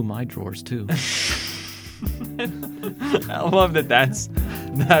poo my drawers too. I love that. That's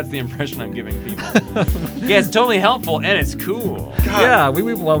the impression I'm giving people. Yeah, it's totally helpful and it's cool. Yeah,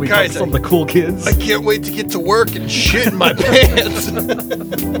 we Guys, some of the cool kids. I can't wait to get to work and shit in my pants.